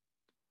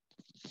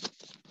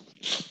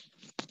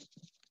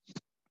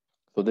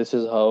 So this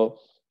is how,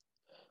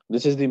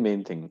 this is the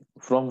main thing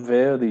from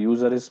where the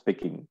user is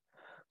picking.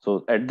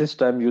 So at this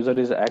time, user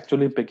is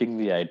actually picking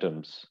the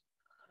items.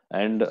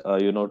 and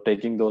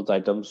taking those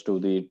items to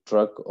the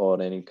truck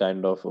or any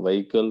kind of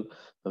vehicle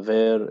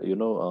where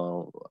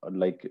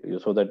like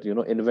so that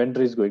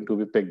inventory is going to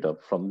be picked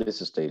up from this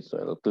stage. So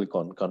I'll click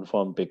on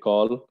confirm pick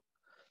all.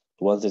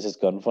 Once this is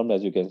confirmed,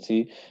 as you can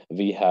see,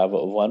 we have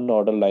one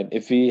order line.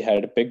 If we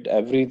had picked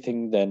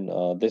everything, then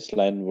this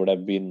line would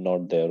have been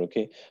not there.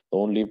 Okay,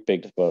 only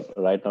picked, but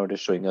right now it is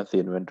showing us the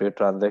inventory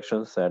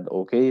transactions, and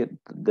okay,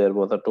 there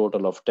was a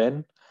total of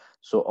 10.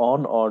 So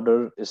on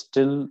order is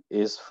still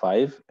is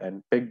 5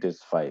 and picked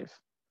is 5.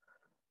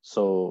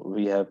 So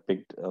we have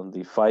picked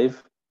the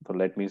 5. So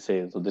let me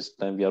say, so this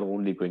time we are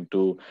only going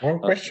to One uh,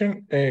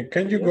 question,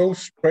 can you yes. go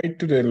straight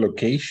to the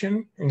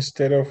location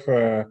instead of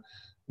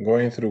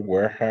going through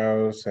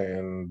warehouse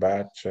and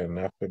batch and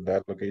after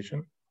that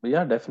location?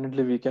 Yeah,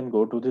 definitely we can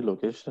go to the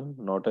location,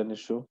 not an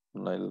issue.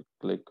 I'll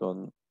click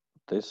on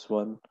this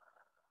one.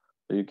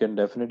 You can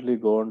definitely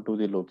go on to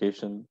the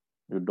location.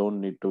 You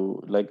don't need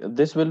to, like,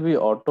 this will be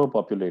auto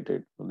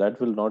populated. That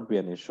will not be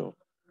an issue.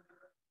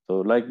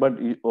 So like, but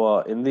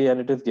in the end,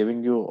 it is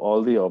giving you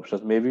all the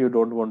options. Maybe you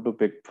don't want to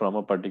pick from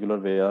a particular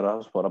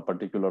warehouse for a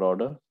particular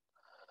order.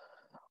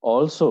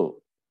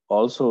 Also,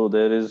 also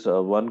there is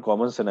one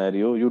common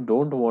scenario. You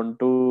don't want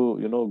to,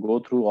 go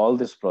through all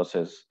this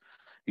process.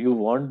 You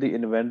want the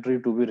inventory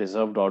to be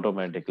reserved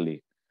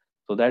automatically.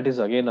 So that is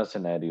again a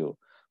scenario.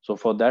 So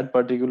for that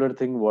particular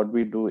thing, what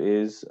we do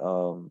is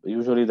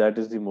usually that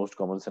is the most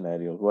common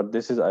scenario. What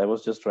this is, I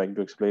was just trying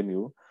to explain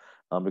you,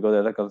 because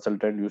as a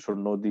consultant, you should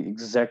know the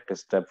exact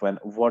step when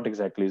what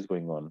exactly is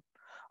going on.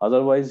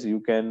 Otherwise,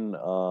 you can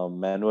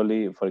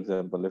manually, for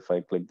example, if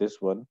I click this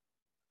one,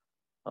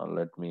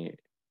 let me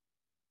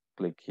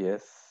click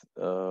yes,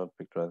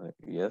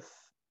 yes.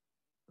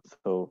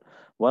 So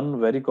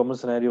one very common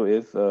scenario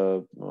is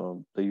the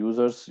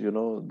users,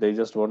 they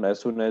just want, as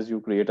soon as you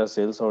create a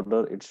sales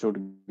order, it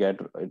should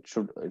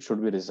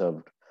be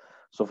reserved.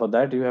 So for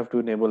that, you have to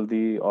enable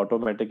the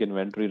automatic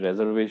inventory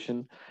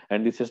reservation,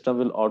 and the system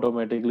will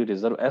automatically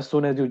reserve as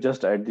soon as you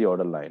just add the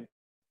order line.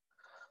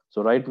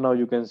 So right now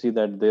you can see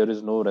that there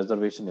is no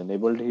reservation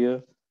enabled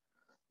here,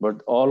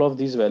 but all of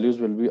these values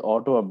will be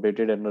auto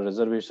updated and a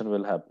reservation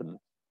will happen.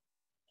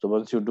 So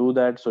once you do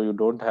that, so you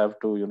don't have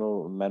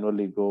to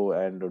manually go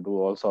and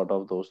do all sort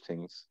of those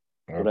things.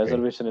 So Okay,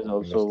 reservation is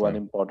also one understand.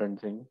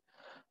 important thing,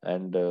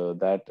 and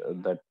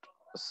that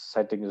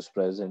setting is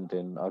present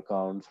in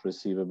accounts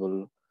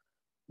receivable.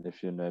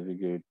 If you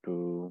navigate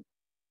to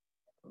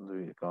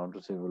the account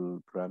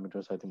receivable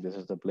parameters, I think this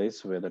is the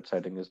place where that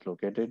setting is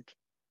located.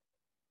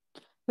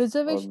 Or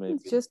Reservation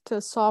is maybe just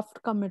a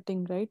soft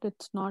committing, right?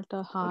 It's not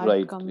a hard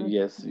right, commit.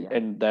 yes, Yeah.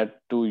 and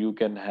that too you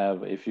can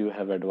have if you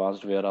have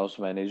advanced warehouse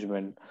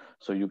management.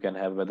 So you can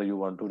have whether you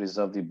want to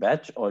reserve the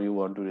batch or you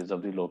want to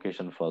reserve the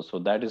location first. So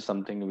that is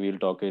something we'll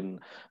talk in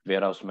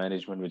warehouse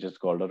management, which is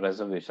called a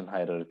reservation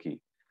hierarchy.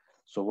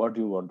 So what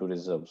you want to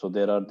reserve? So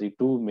there are the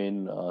two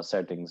main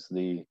settings: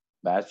 the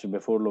batch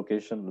before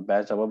location,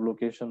 batch above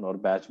location, or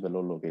batch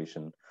below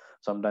location.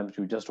 Sometimes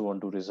you just want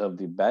to reserve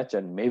the batch,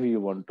 and maybe you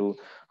want to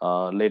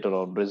later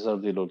on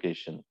reserve the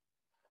location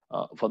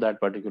for that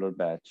particular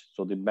batch.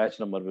 So the batch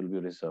number will be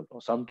reserved. Or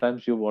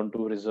sometimes you want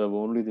to reserve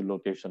only the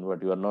location,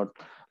 but you are not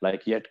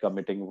like yet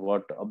committing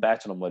what a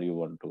batch number you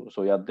want to.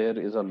 So yeah, there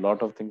is a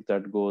lot of things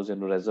that goes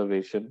in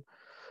reservation.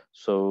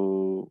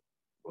 So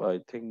I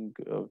think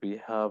we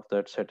have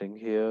that setting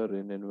here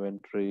in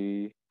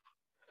inventory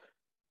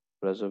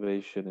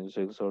reservation in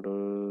sales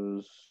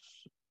orders.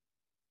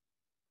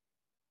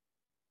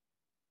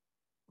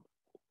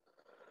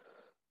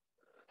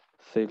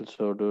 Sales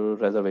order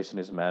reservation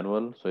is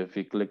manual. So if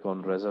we click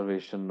on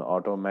reservation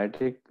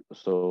automatic,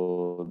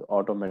 so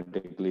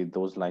automatically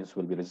those lines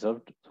will be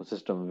reserved. So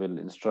system will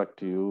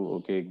instruct you,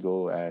 okay,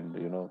 go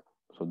and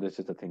so this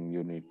is the thing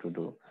you need to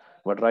do.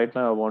 But right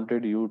now I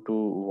wanted you to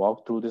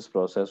walk through this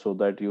process so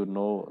that you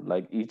know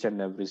like each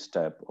and every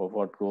step of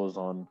what goes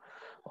on,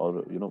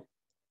 or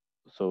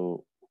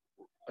so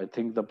I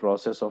think the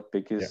process of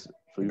pick Yeah, is,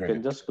 so you got can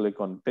it. just click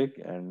on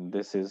pick, and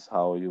this is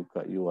how you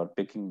are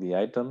picking the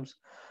items.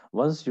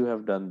 Once you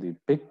have done the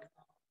pick,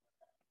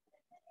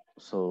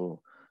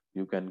 so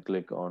you can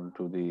click on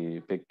to the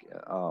pick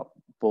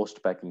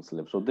post packing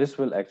slip. So this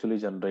will actually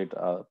generate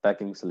a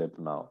packing slip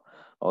now.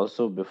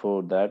 Also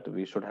before that,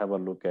 we should have a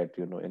look at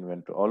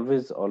inventory.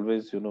 Always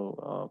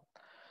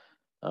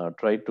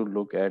try to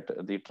look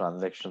at the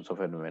transactions of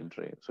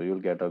inventory, so you'll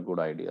get a good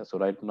idea. So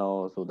right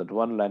now, so that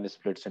one line is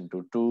splits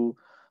into two.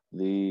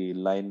 The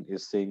line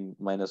is saying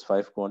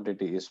 -5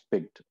 quantity is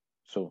picked.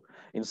 So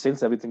in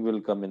sales everything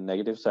will come in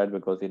negative side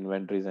because the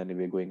inventory is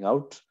anyway going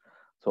out.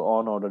 So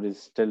on order is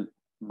still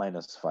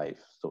 -5,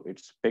 so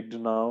it's picked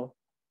now.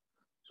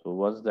 So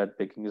once that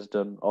picking is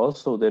done,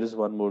 also there is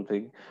one more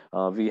thing.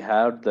 We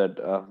had that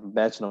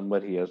batch number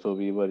here, so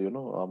we were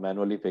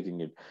manually picking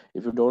it.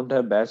 If you don't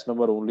have batch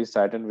number, only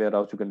sat in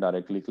warehouse, you can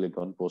directly click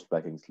on post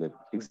packing slip,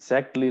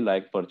 exactly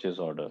like purchase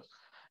order.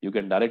 You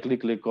can directly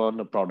click on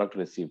the product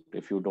receipt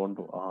if you don't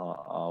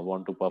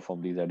want to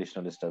perform these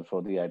additional steps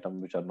for the item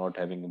which are not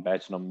having a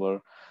batch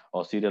number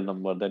or serial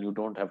number. Then you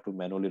don't have to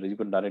manually. You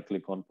can directly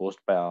click on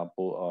post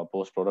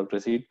product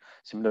receipt.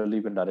 Similarly,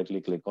 you can directly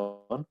click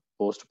on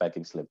post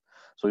packing slip.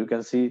 So you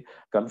can see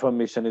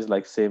confirmation is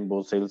like same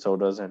both sales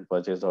orders and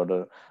purchase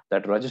order.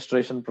 That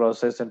registration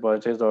process and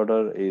purchase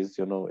order is,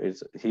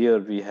 is here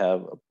we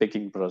have a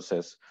picking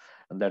process,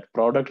 and that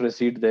product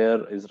receipt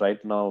there is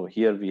right now.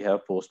 Here we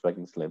have post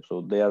packing slip.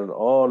 So they are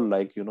all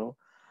like,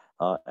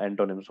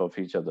 antonyms of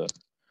each other.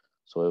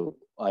 So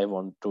I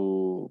want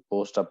to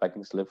post a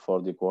packing slip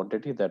for the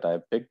quantity that I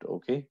picked.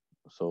 Okay.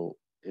 So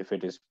if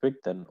it is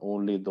picked, then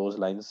only those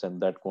lines and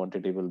that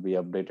quantity will be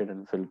updated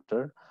and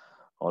filtered.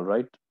 All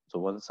right. So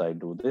once I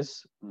do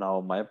this, now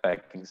my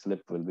packing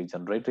slip will be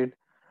generated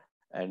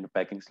and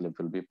packing slip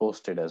will be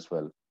posted as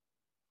well.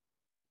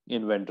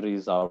 Inventory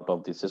is out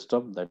of the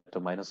system, that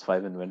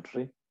 -5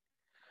 inventory.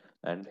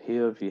 And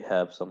here we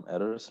have some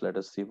errors. Let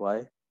us see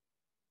why.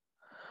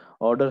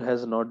 Order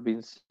has not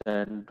been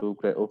sent to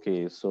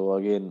okay, so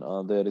again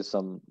there is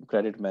some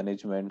credit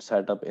management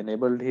setup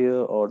enabled here.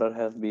 Order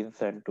has been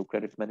sent to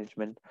credit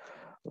management.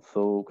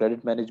 So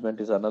credit management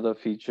is another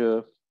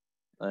feature,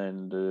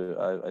 and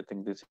I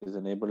think this is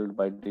enabled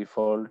by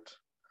default.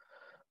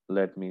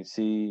 Let me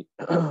see.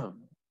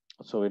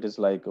 So it is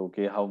like,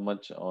 okay, how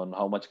much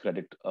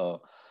credit,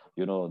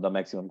 the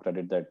maximum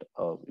credit that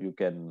you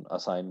can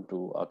assign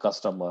to a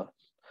customer.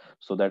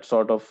 So that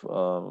sort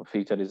of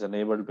feature is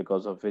enabled,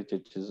 because of which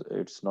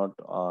it's not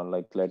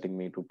like letting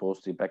me to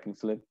post the packing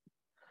slip.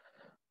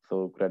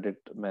 So credit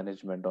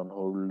management on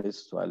hold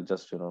list. So I'll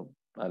just,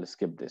 I'll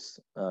skip this.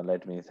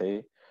 Let me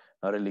say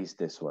release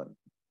this one,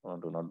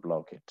 do not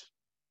block it.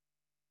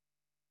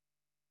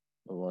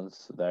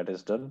 Once that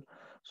is done,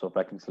 so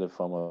packing slip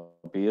form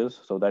appears.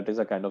 So that is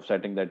a kind of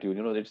setting that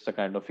it's a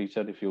kind of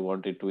feature. If you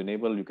want it to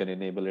enable, you can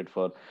enable it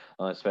for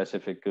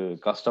specific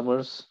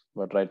customers,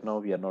 but right now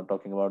we are not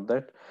talking about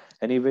that.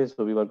 Anyway,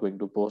 so we were going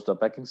to post the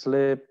packing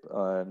slip,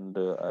 and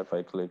if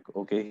I click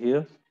OK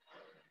here,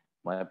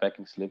 my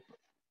packing slip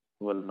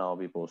will now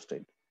be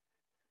posted.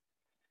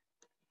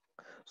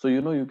 So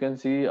you can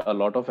see a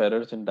lot of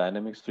errors in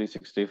Dynamics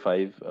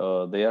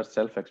 365. They are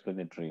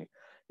self-explanatory.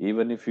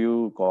 Even if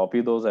you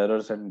copy those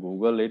errors and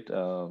Google it,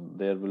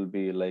 there will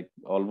be like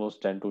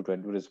almost 10 to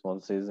 20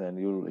 responses, and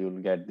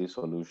you'll get the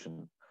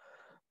solution.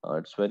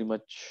 It's very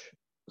much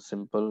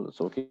simple.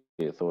 So okay,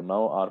 so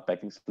now our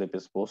packing slip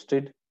is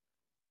posted,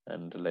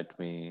 and let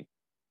me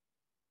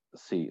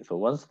see. So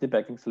once the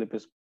packing slip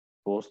is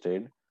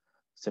posted,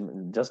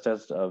 just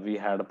as we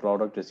had a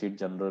product receipt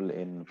general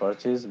in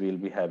purchase, we'll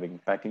be having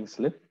packing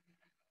slip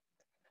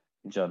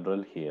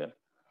general here.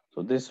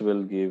 So this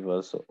will give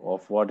us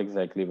of what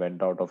exactly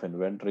went out of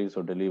inventory.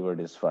 So delivered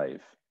is 5,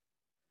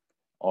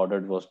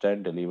 ordered was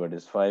 10, delivered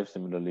is 5.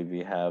 Similarly, we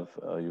have,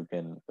 you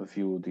can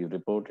view the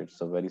report. It's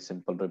a very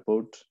simple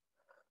report.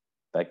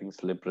 Packing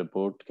slip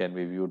report can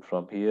be viewed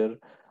from here.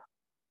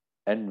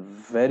 And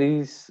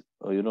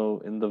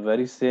in the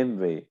very same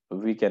way,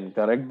 we can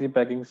correct the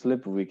packing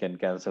slip, we can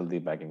cancel the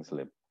packing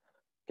slip.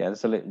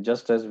 Cancel it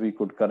just as we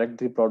could correct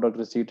the product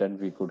receipt and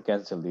we could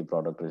cancel the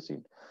product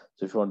receipt.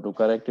 So if you want to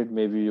correct it,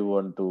 maybe you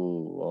want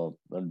to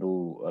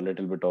do a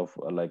little bit of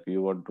like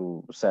you want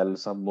to sell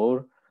some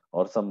more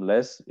or some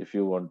less. If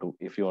you want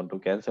to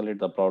cancel it,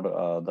 the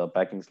product the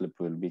packing slip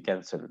will be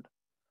cancelled.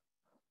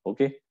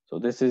 Okay, so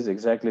this is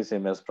exactly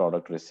same as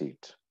product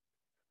receipt.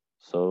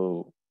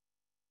 So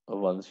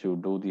once you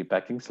do the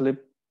packing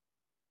slip,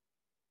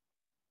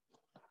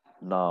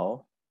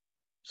 now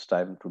it's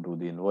time to do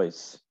the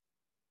invoice.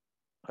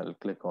 I'll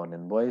click on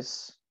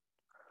invoice.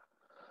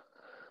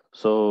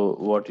 So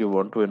what you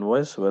want to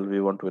invoice? Well, we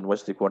want to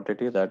invoice the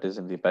quantity that is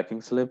in the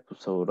packing slip.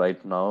 So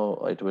right now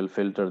it will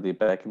filter the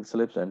packing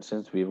slips, and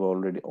since we've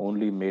already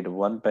only made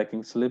one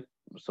packing slip,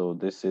 so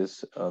this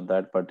is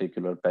that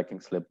particular packing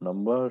slip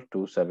number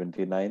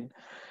 279.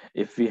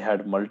 If we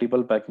had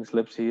multiple packing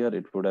slips here,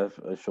 it would have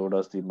showed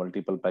us the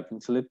multiple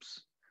packing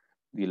slips,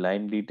 the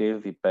line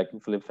details, the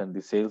packing slips, and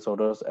the sales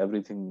orders.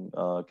 Everything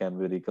can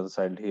be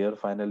reconciled here.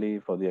 Finally,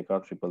 for the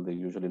accounts people, they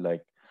usually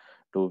like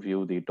to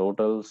view the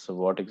totals,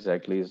 what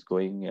exactly is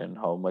going and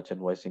how much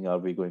invoicing are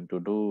we going to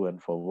do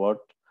and for what.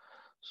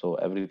 So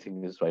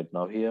everything is right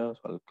now here.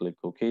 So I'll click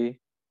OK.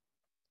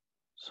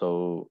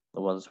 So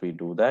once we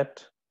do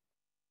that,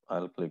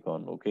 I'll click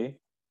on OK.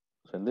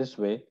 So in this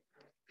way,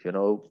 you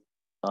know,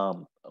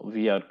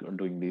 we are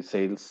doing the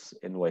sales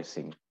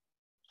invoicing.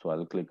 So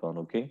I'll click on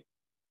OK.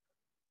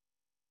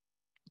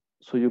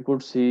 So you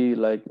could see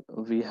like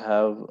we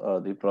have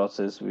the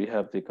process, we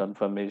have the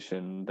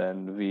confirmation,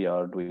 then we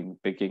are doing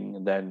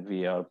picking, then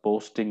we are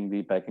posting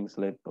the packing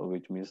slip,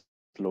 which means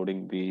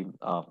loading the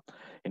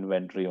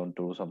inventory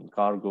onto some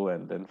cargo,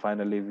 and then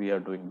finally we are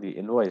doing the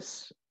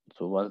invoice.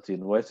 So once the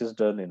invoice is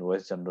done,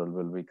 invoice general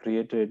will be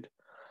created,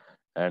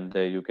 and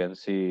there you can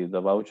see the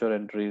voucher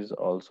entries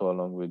also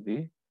along with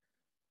the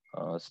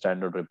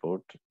standard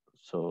report.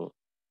 So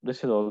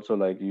this is also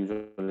like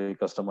usually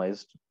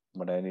customized,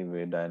 but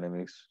anyway,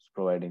 Dynamics is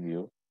providing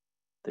you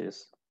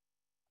this.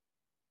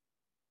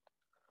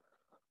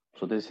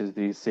 So this is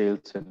the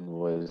sales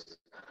invoice.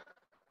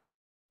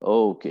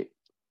 Okay.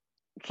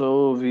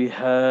 So we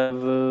have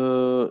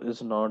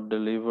is not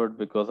delivered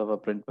because of a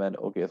print man.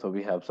 Okay, so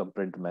we have some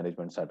print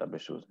management setup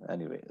issues.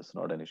 Anyway, it's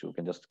not an issue. You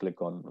can just click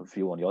on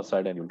view on your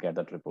side and you'll get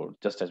that report,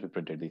 just as we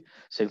printed the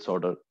sales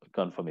order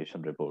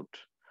confirmation report.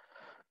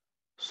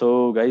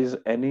 So, guys,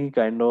 any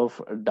kind of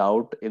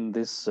doubt in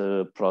this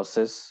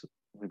process?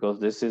 Because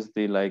this is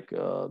the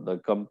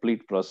the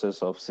complete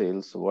process of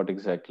sales. What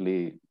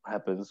exactly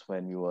happens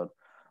when you are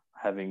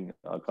having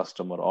a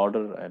customer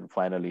order and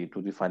finally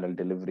to the final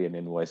delivery and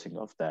invoicing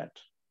of that?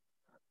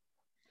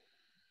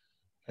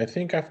 I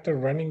think after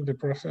running the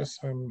process,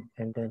 I'm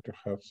going to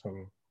have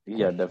some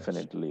Yeah, questions.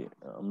 definitely.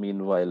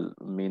 Meanwhile,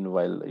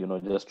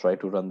 just try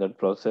to run that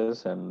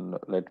process and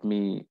let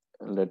me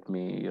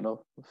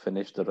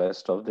finish the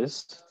rest of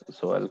this.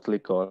 So I'll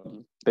click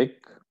on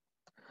pick.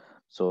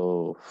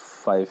 So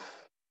five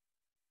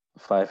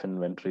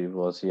inventory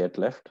was yet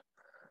left.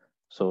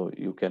 So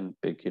you can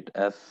pick it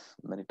as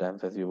many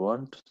times as you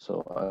want.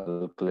 So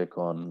I'll click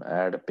on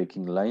add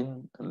picking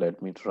line.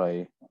 Let me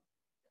try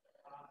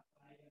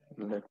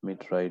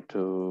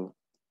to,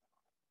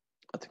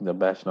 I think the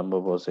batch number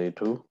was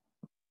A2.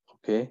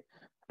 Okay.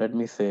 Let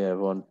me say I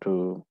want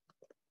to,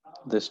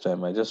 this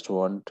time I just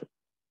want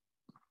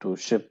to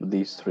ship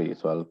these three.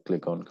 So I'll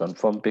click on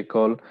confirm pick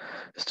call.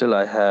 Still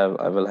I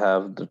will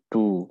have the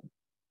two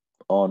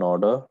on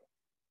order.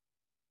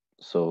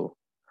 So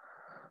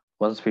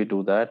once we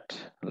do that,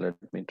 let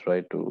me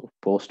try to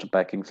post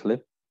packing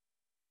slip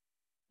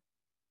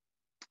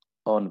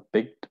on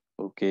picked.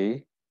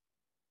 Okay.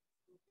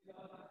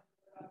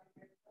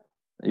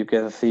 You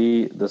can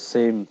see the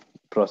same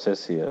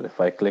process here.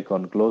 If I click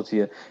on close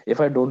here, if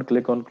I don't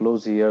click on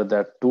close here,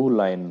 that two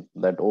line,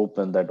 that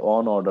open, that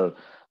on order,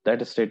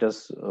 that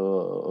status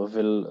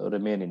will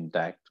remain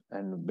intact,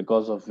 and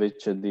because of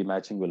which the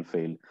matching will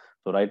fail.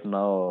 So right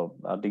now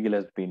a deal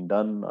has been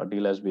done, a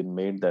deal has been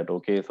made that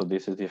okay, so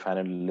this is the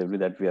final delivery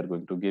that we are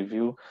going to give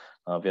you.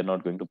 We are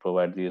not going to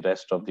provide the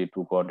rest of the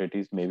two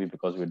quantities, maybe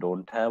because we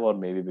don't have, or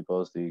maybe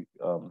because the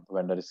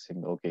vendor is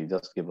saying okay,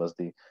 just give us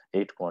the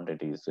 8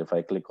 quantities. If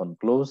I click on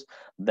close,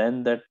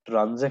 then that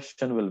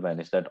transaction will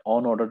vanish, that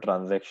on order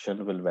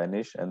transaction will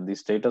vanish, and the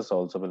status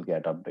also will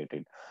get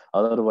updated.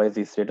 Otherwise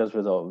the status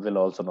will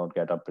also not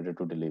get updated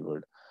to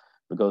delivered,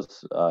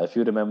 because if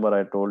you remember,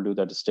 I told you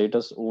that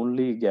status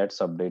only gets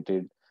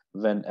updated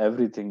when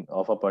everything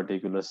of a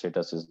particular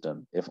status is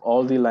done. If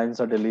all the lines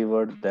are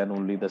delivered, then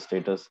only the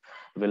status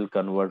will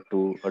convert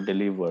to a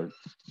delivered.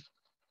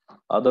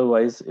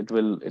 Otherwise it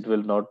will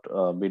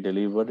not be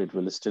delivered, it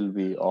will still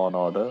be on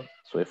order.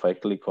 So if I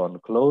click on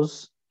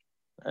close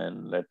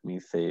and let me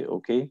say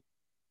okay,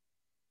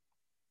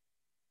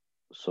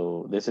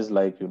 so this is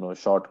like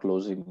short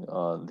closing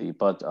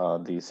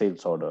the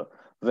sales order.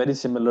 Very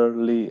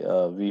similarly,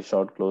 we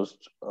short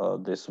closed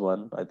this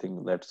one, I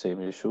think that same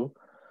issue,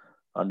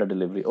 under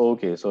delivery.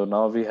 Okay, so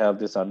now we have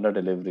this under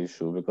delivery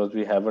issue because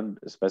we haven't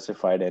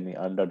specified any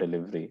under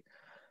delivery.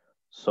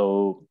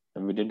 So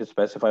we didn't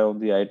specify on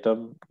the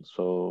item,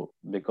 so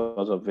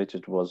because of which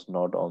it was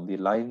not on the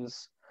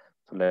lines.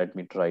 So let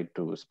me try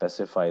to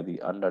specify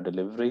the under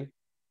delivery.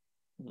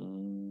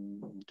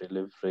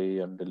 Delivery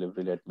and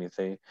delivery, let me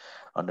say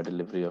under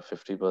delivery of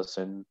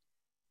 50%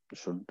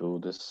 should do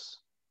this.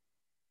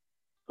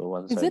 So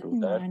once Is I it do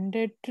that,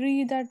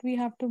 mandatory that we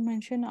have to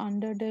mention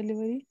under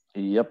delivery?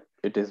 yep,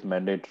 it is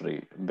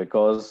mandatory,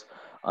 because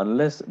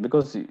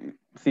because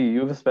see,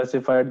 you've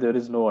specified there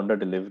is no under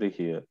delivery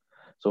here.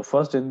 So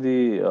first in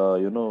the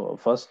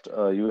first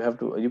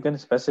you can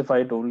specify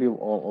it only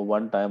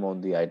one time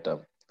on the item.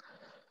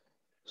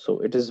 So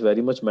it is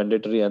very much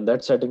mandatory, and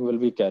that setting will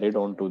be carried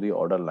on to the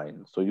order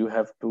line. So you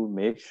have to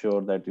make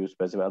sure that you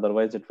specify,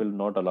 otherwise it will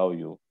not allow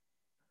you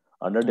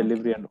under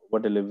delivery Okay. and over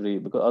delivery,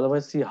 because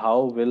otherwise see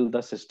how will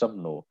the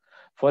system know.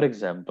 For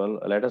example,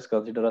 let us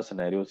consider a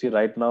scenario. See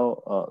right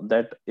now,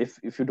 that if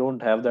you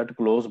don't have that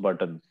close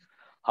button,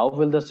 how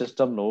will the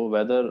system know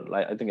whether,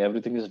 like, I think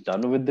everything is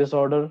done with this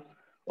order,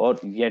 or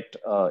yet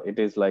it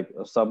is like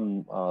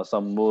some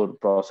more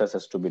process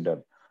has to be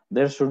done.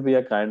 There should be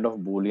a kind of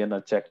boolean,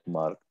 a check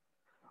mark.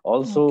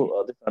 Also,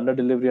 Okay. this under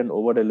delivery and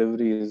over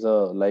delivery is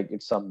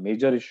it's a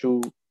major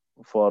issue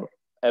for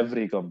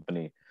every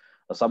company.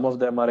 Some of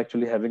them are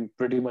actually having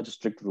pretty much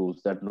strict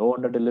rules that no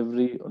under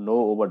delivery, no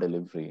over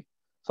delivery.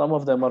 Some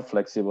of them are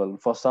flexible.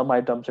 For some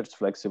items, it's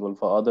flexible.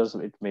 For others,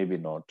 it may be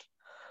not.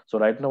 So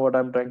right now, what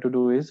I'm trying to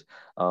do is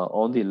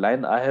on the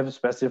line, I have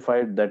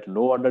specified that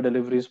no under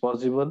delivery is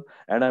possible,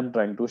 and I'm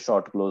trying to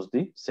short close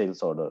the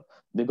sales order.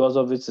 Because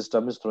of which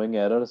system is throwing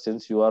error,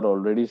 since you are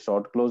already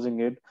short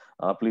closing it,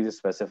 please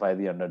specify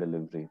the under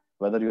delivery,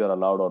 whether you are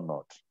allowed or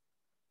not.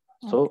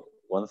 Okay. So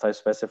once I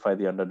specify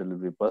the under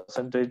delivery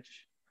percentage,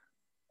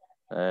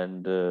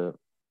 and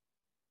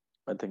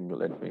I think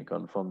let me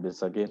confirm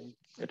this again,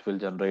 it will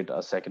generate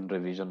a second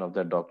revision of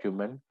that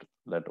document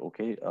that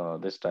okay,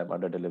 this time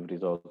under delivery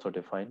is also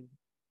defined.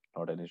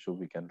 Not an issue,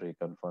 we can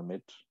reconfirm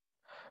it.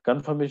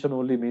 Confirmation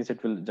only means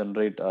it will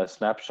generate a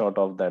snapshot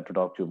of that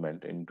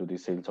document into the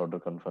sales order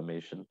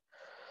confirmation.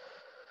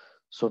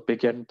 So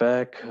pick and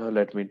pack.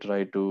 Let me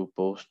try to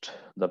post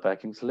the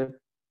packing slip.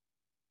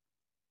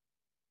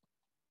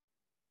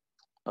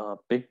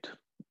 Picked,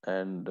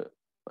 and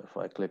if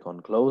I click on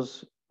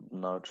close,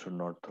 now it should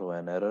not throw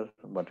an error,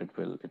 but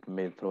it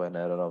may throw an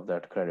error of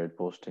that credit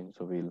posting.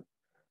 So we'll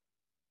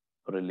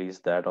release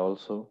that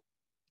also.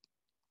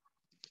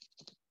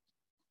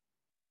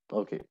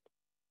 Okay,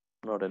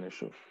 not an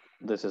issue.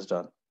 This is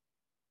done.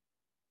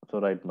 So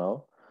right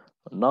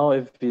now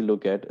if we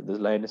look at this,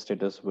 line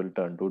status will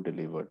turn to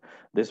delivered.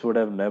 This would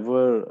have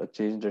never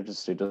changed its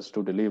status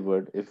to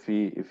delivered if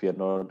we are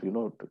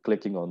not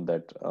clicking on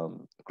that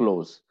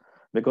close,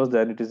 because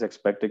then it is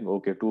expecting,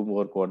 okay, two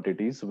more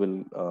quantities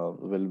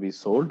will be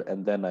sold,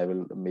 and then I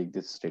will make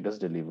this status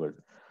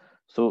delivered.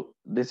 So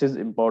this is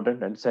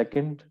important. And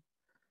second,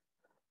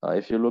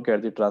 if you look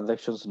at the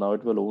transactions now,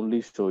 it will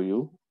only show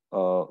you,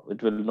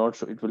 it will not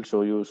show, it will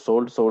show you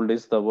sold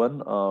is the one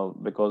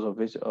because of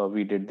which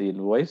we did the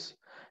invoice,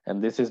 and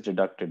this is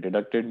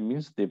deducted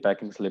means the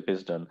packing slip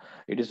is done.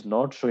 It is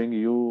not showing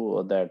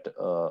you that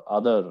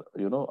other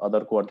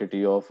other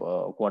quantity of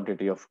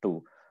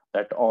two,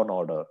 that on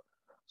order.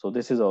 So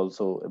this is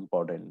also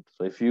important.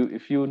 So if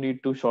you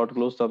need to short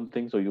close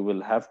something, so you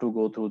will have to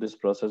go through this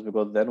process,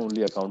 because then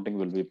only accounting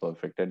will be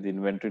perfect and the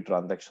inventory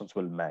transactions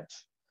will match.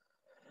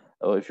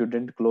 If you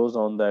didn't close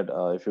on that,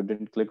 if you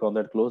didn't click on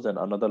that close, then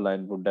another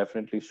line would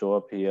definitely show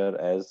up here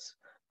as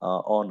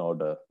on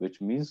order,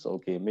 which means,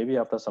 okay, maybe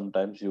after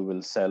sometimes you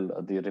will sell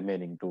the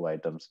remaining two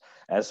items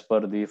as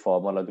per the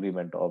formal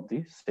agreement of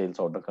the sales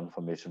order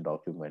confirmation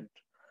document.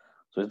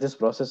 So is this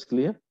process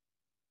clear?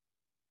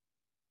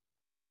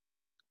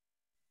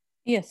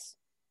 Yes.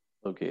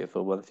 Okay,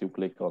 so once you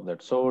click on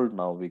that sold,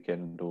 now we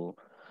can do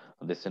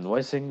this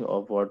invoicing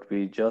of what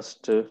we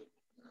just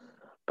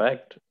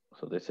packed.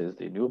 So this is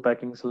the new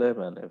packing slab,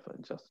 and if I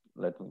just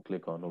let me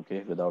click on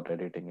OK without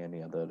editing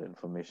any other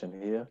information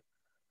here.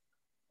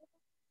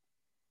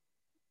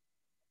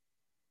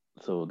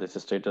 So this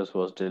status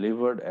was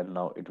delivered, and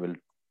now it will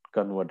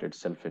convert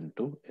itself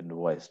into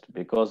invoiced,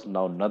 because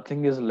now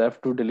nothing is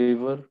left to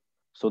deliver.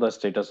 So the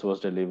status was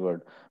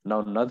delivered.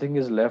 Now nothing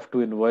is left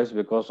to invoice,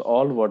 because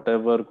all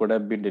whatever could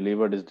have been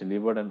delivered is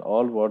delivered, and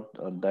all what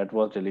that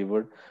was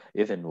delivered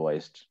is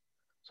invoiced.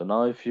 So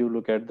now if you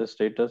look at the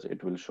status,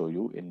 it will show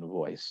you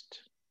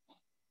invoiced.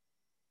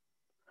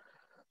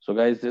 So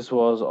guys, this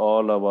was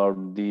all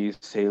about the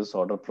sales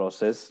order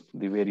process,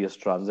 the various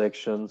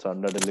transactions,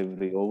 under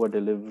delivery, over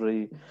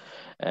delivery,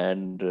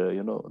 and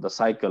the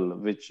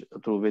cycle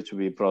through which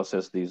we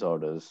process these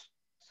orders.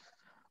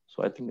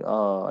 So I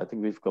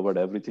think we've covered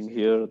everything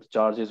here. The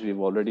charges we've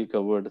already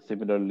covered.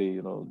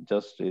 Similarly,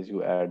 just as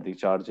you add the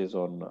charges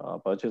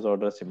on purchase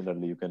order,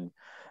 similarly you can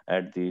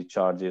add the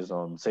charges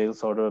on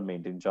sales order,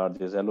 maintain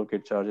charges,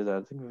 allocate charges.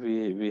 I think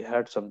we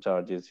had some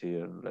charges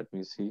here. Let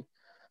me see.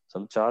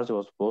 Some charge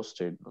was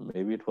posted.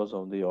 Maybe it was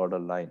on the order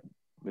line,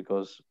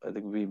 because I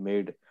think we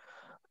made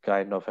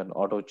kind of an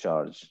auto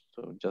charge.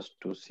 So just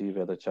to see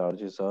where the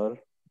charges are,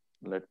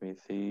 let me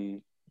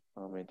see.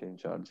 Maintain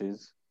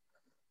charges.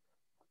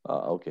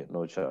 Okay,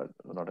 no charge,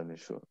 not an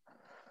issue.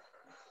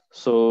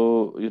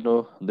 So,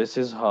 this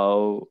is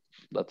how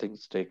the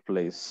things take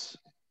place.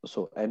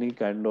 So any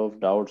kind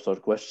of doubts or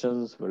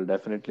questions,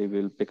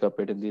 we'll pick up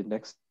it in the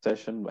next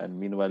session. And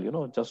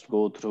meanwhile, just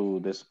go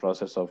through this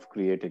process of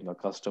creating a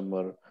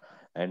customer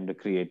and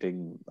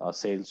creating a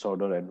sales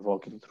order and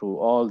walking through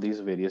all these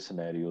various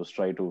scenarios.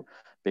 Try to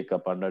pick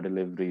up under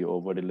delivery,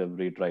 over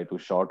delivery, try to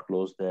short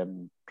close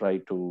them, try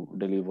to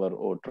deliver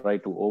or try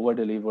to over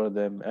deliver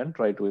them, and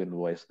try to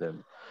invoice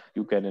them.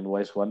 You can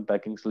invoice one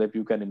packing slip,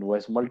 you can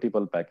invoice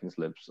multiple packing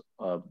slips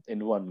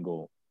in one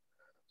go.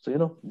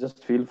 So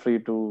just feel free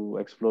to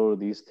explore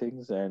these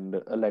things,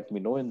 and let me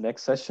know in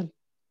next session.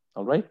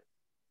 All right.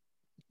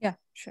 Yeah,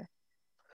 sure.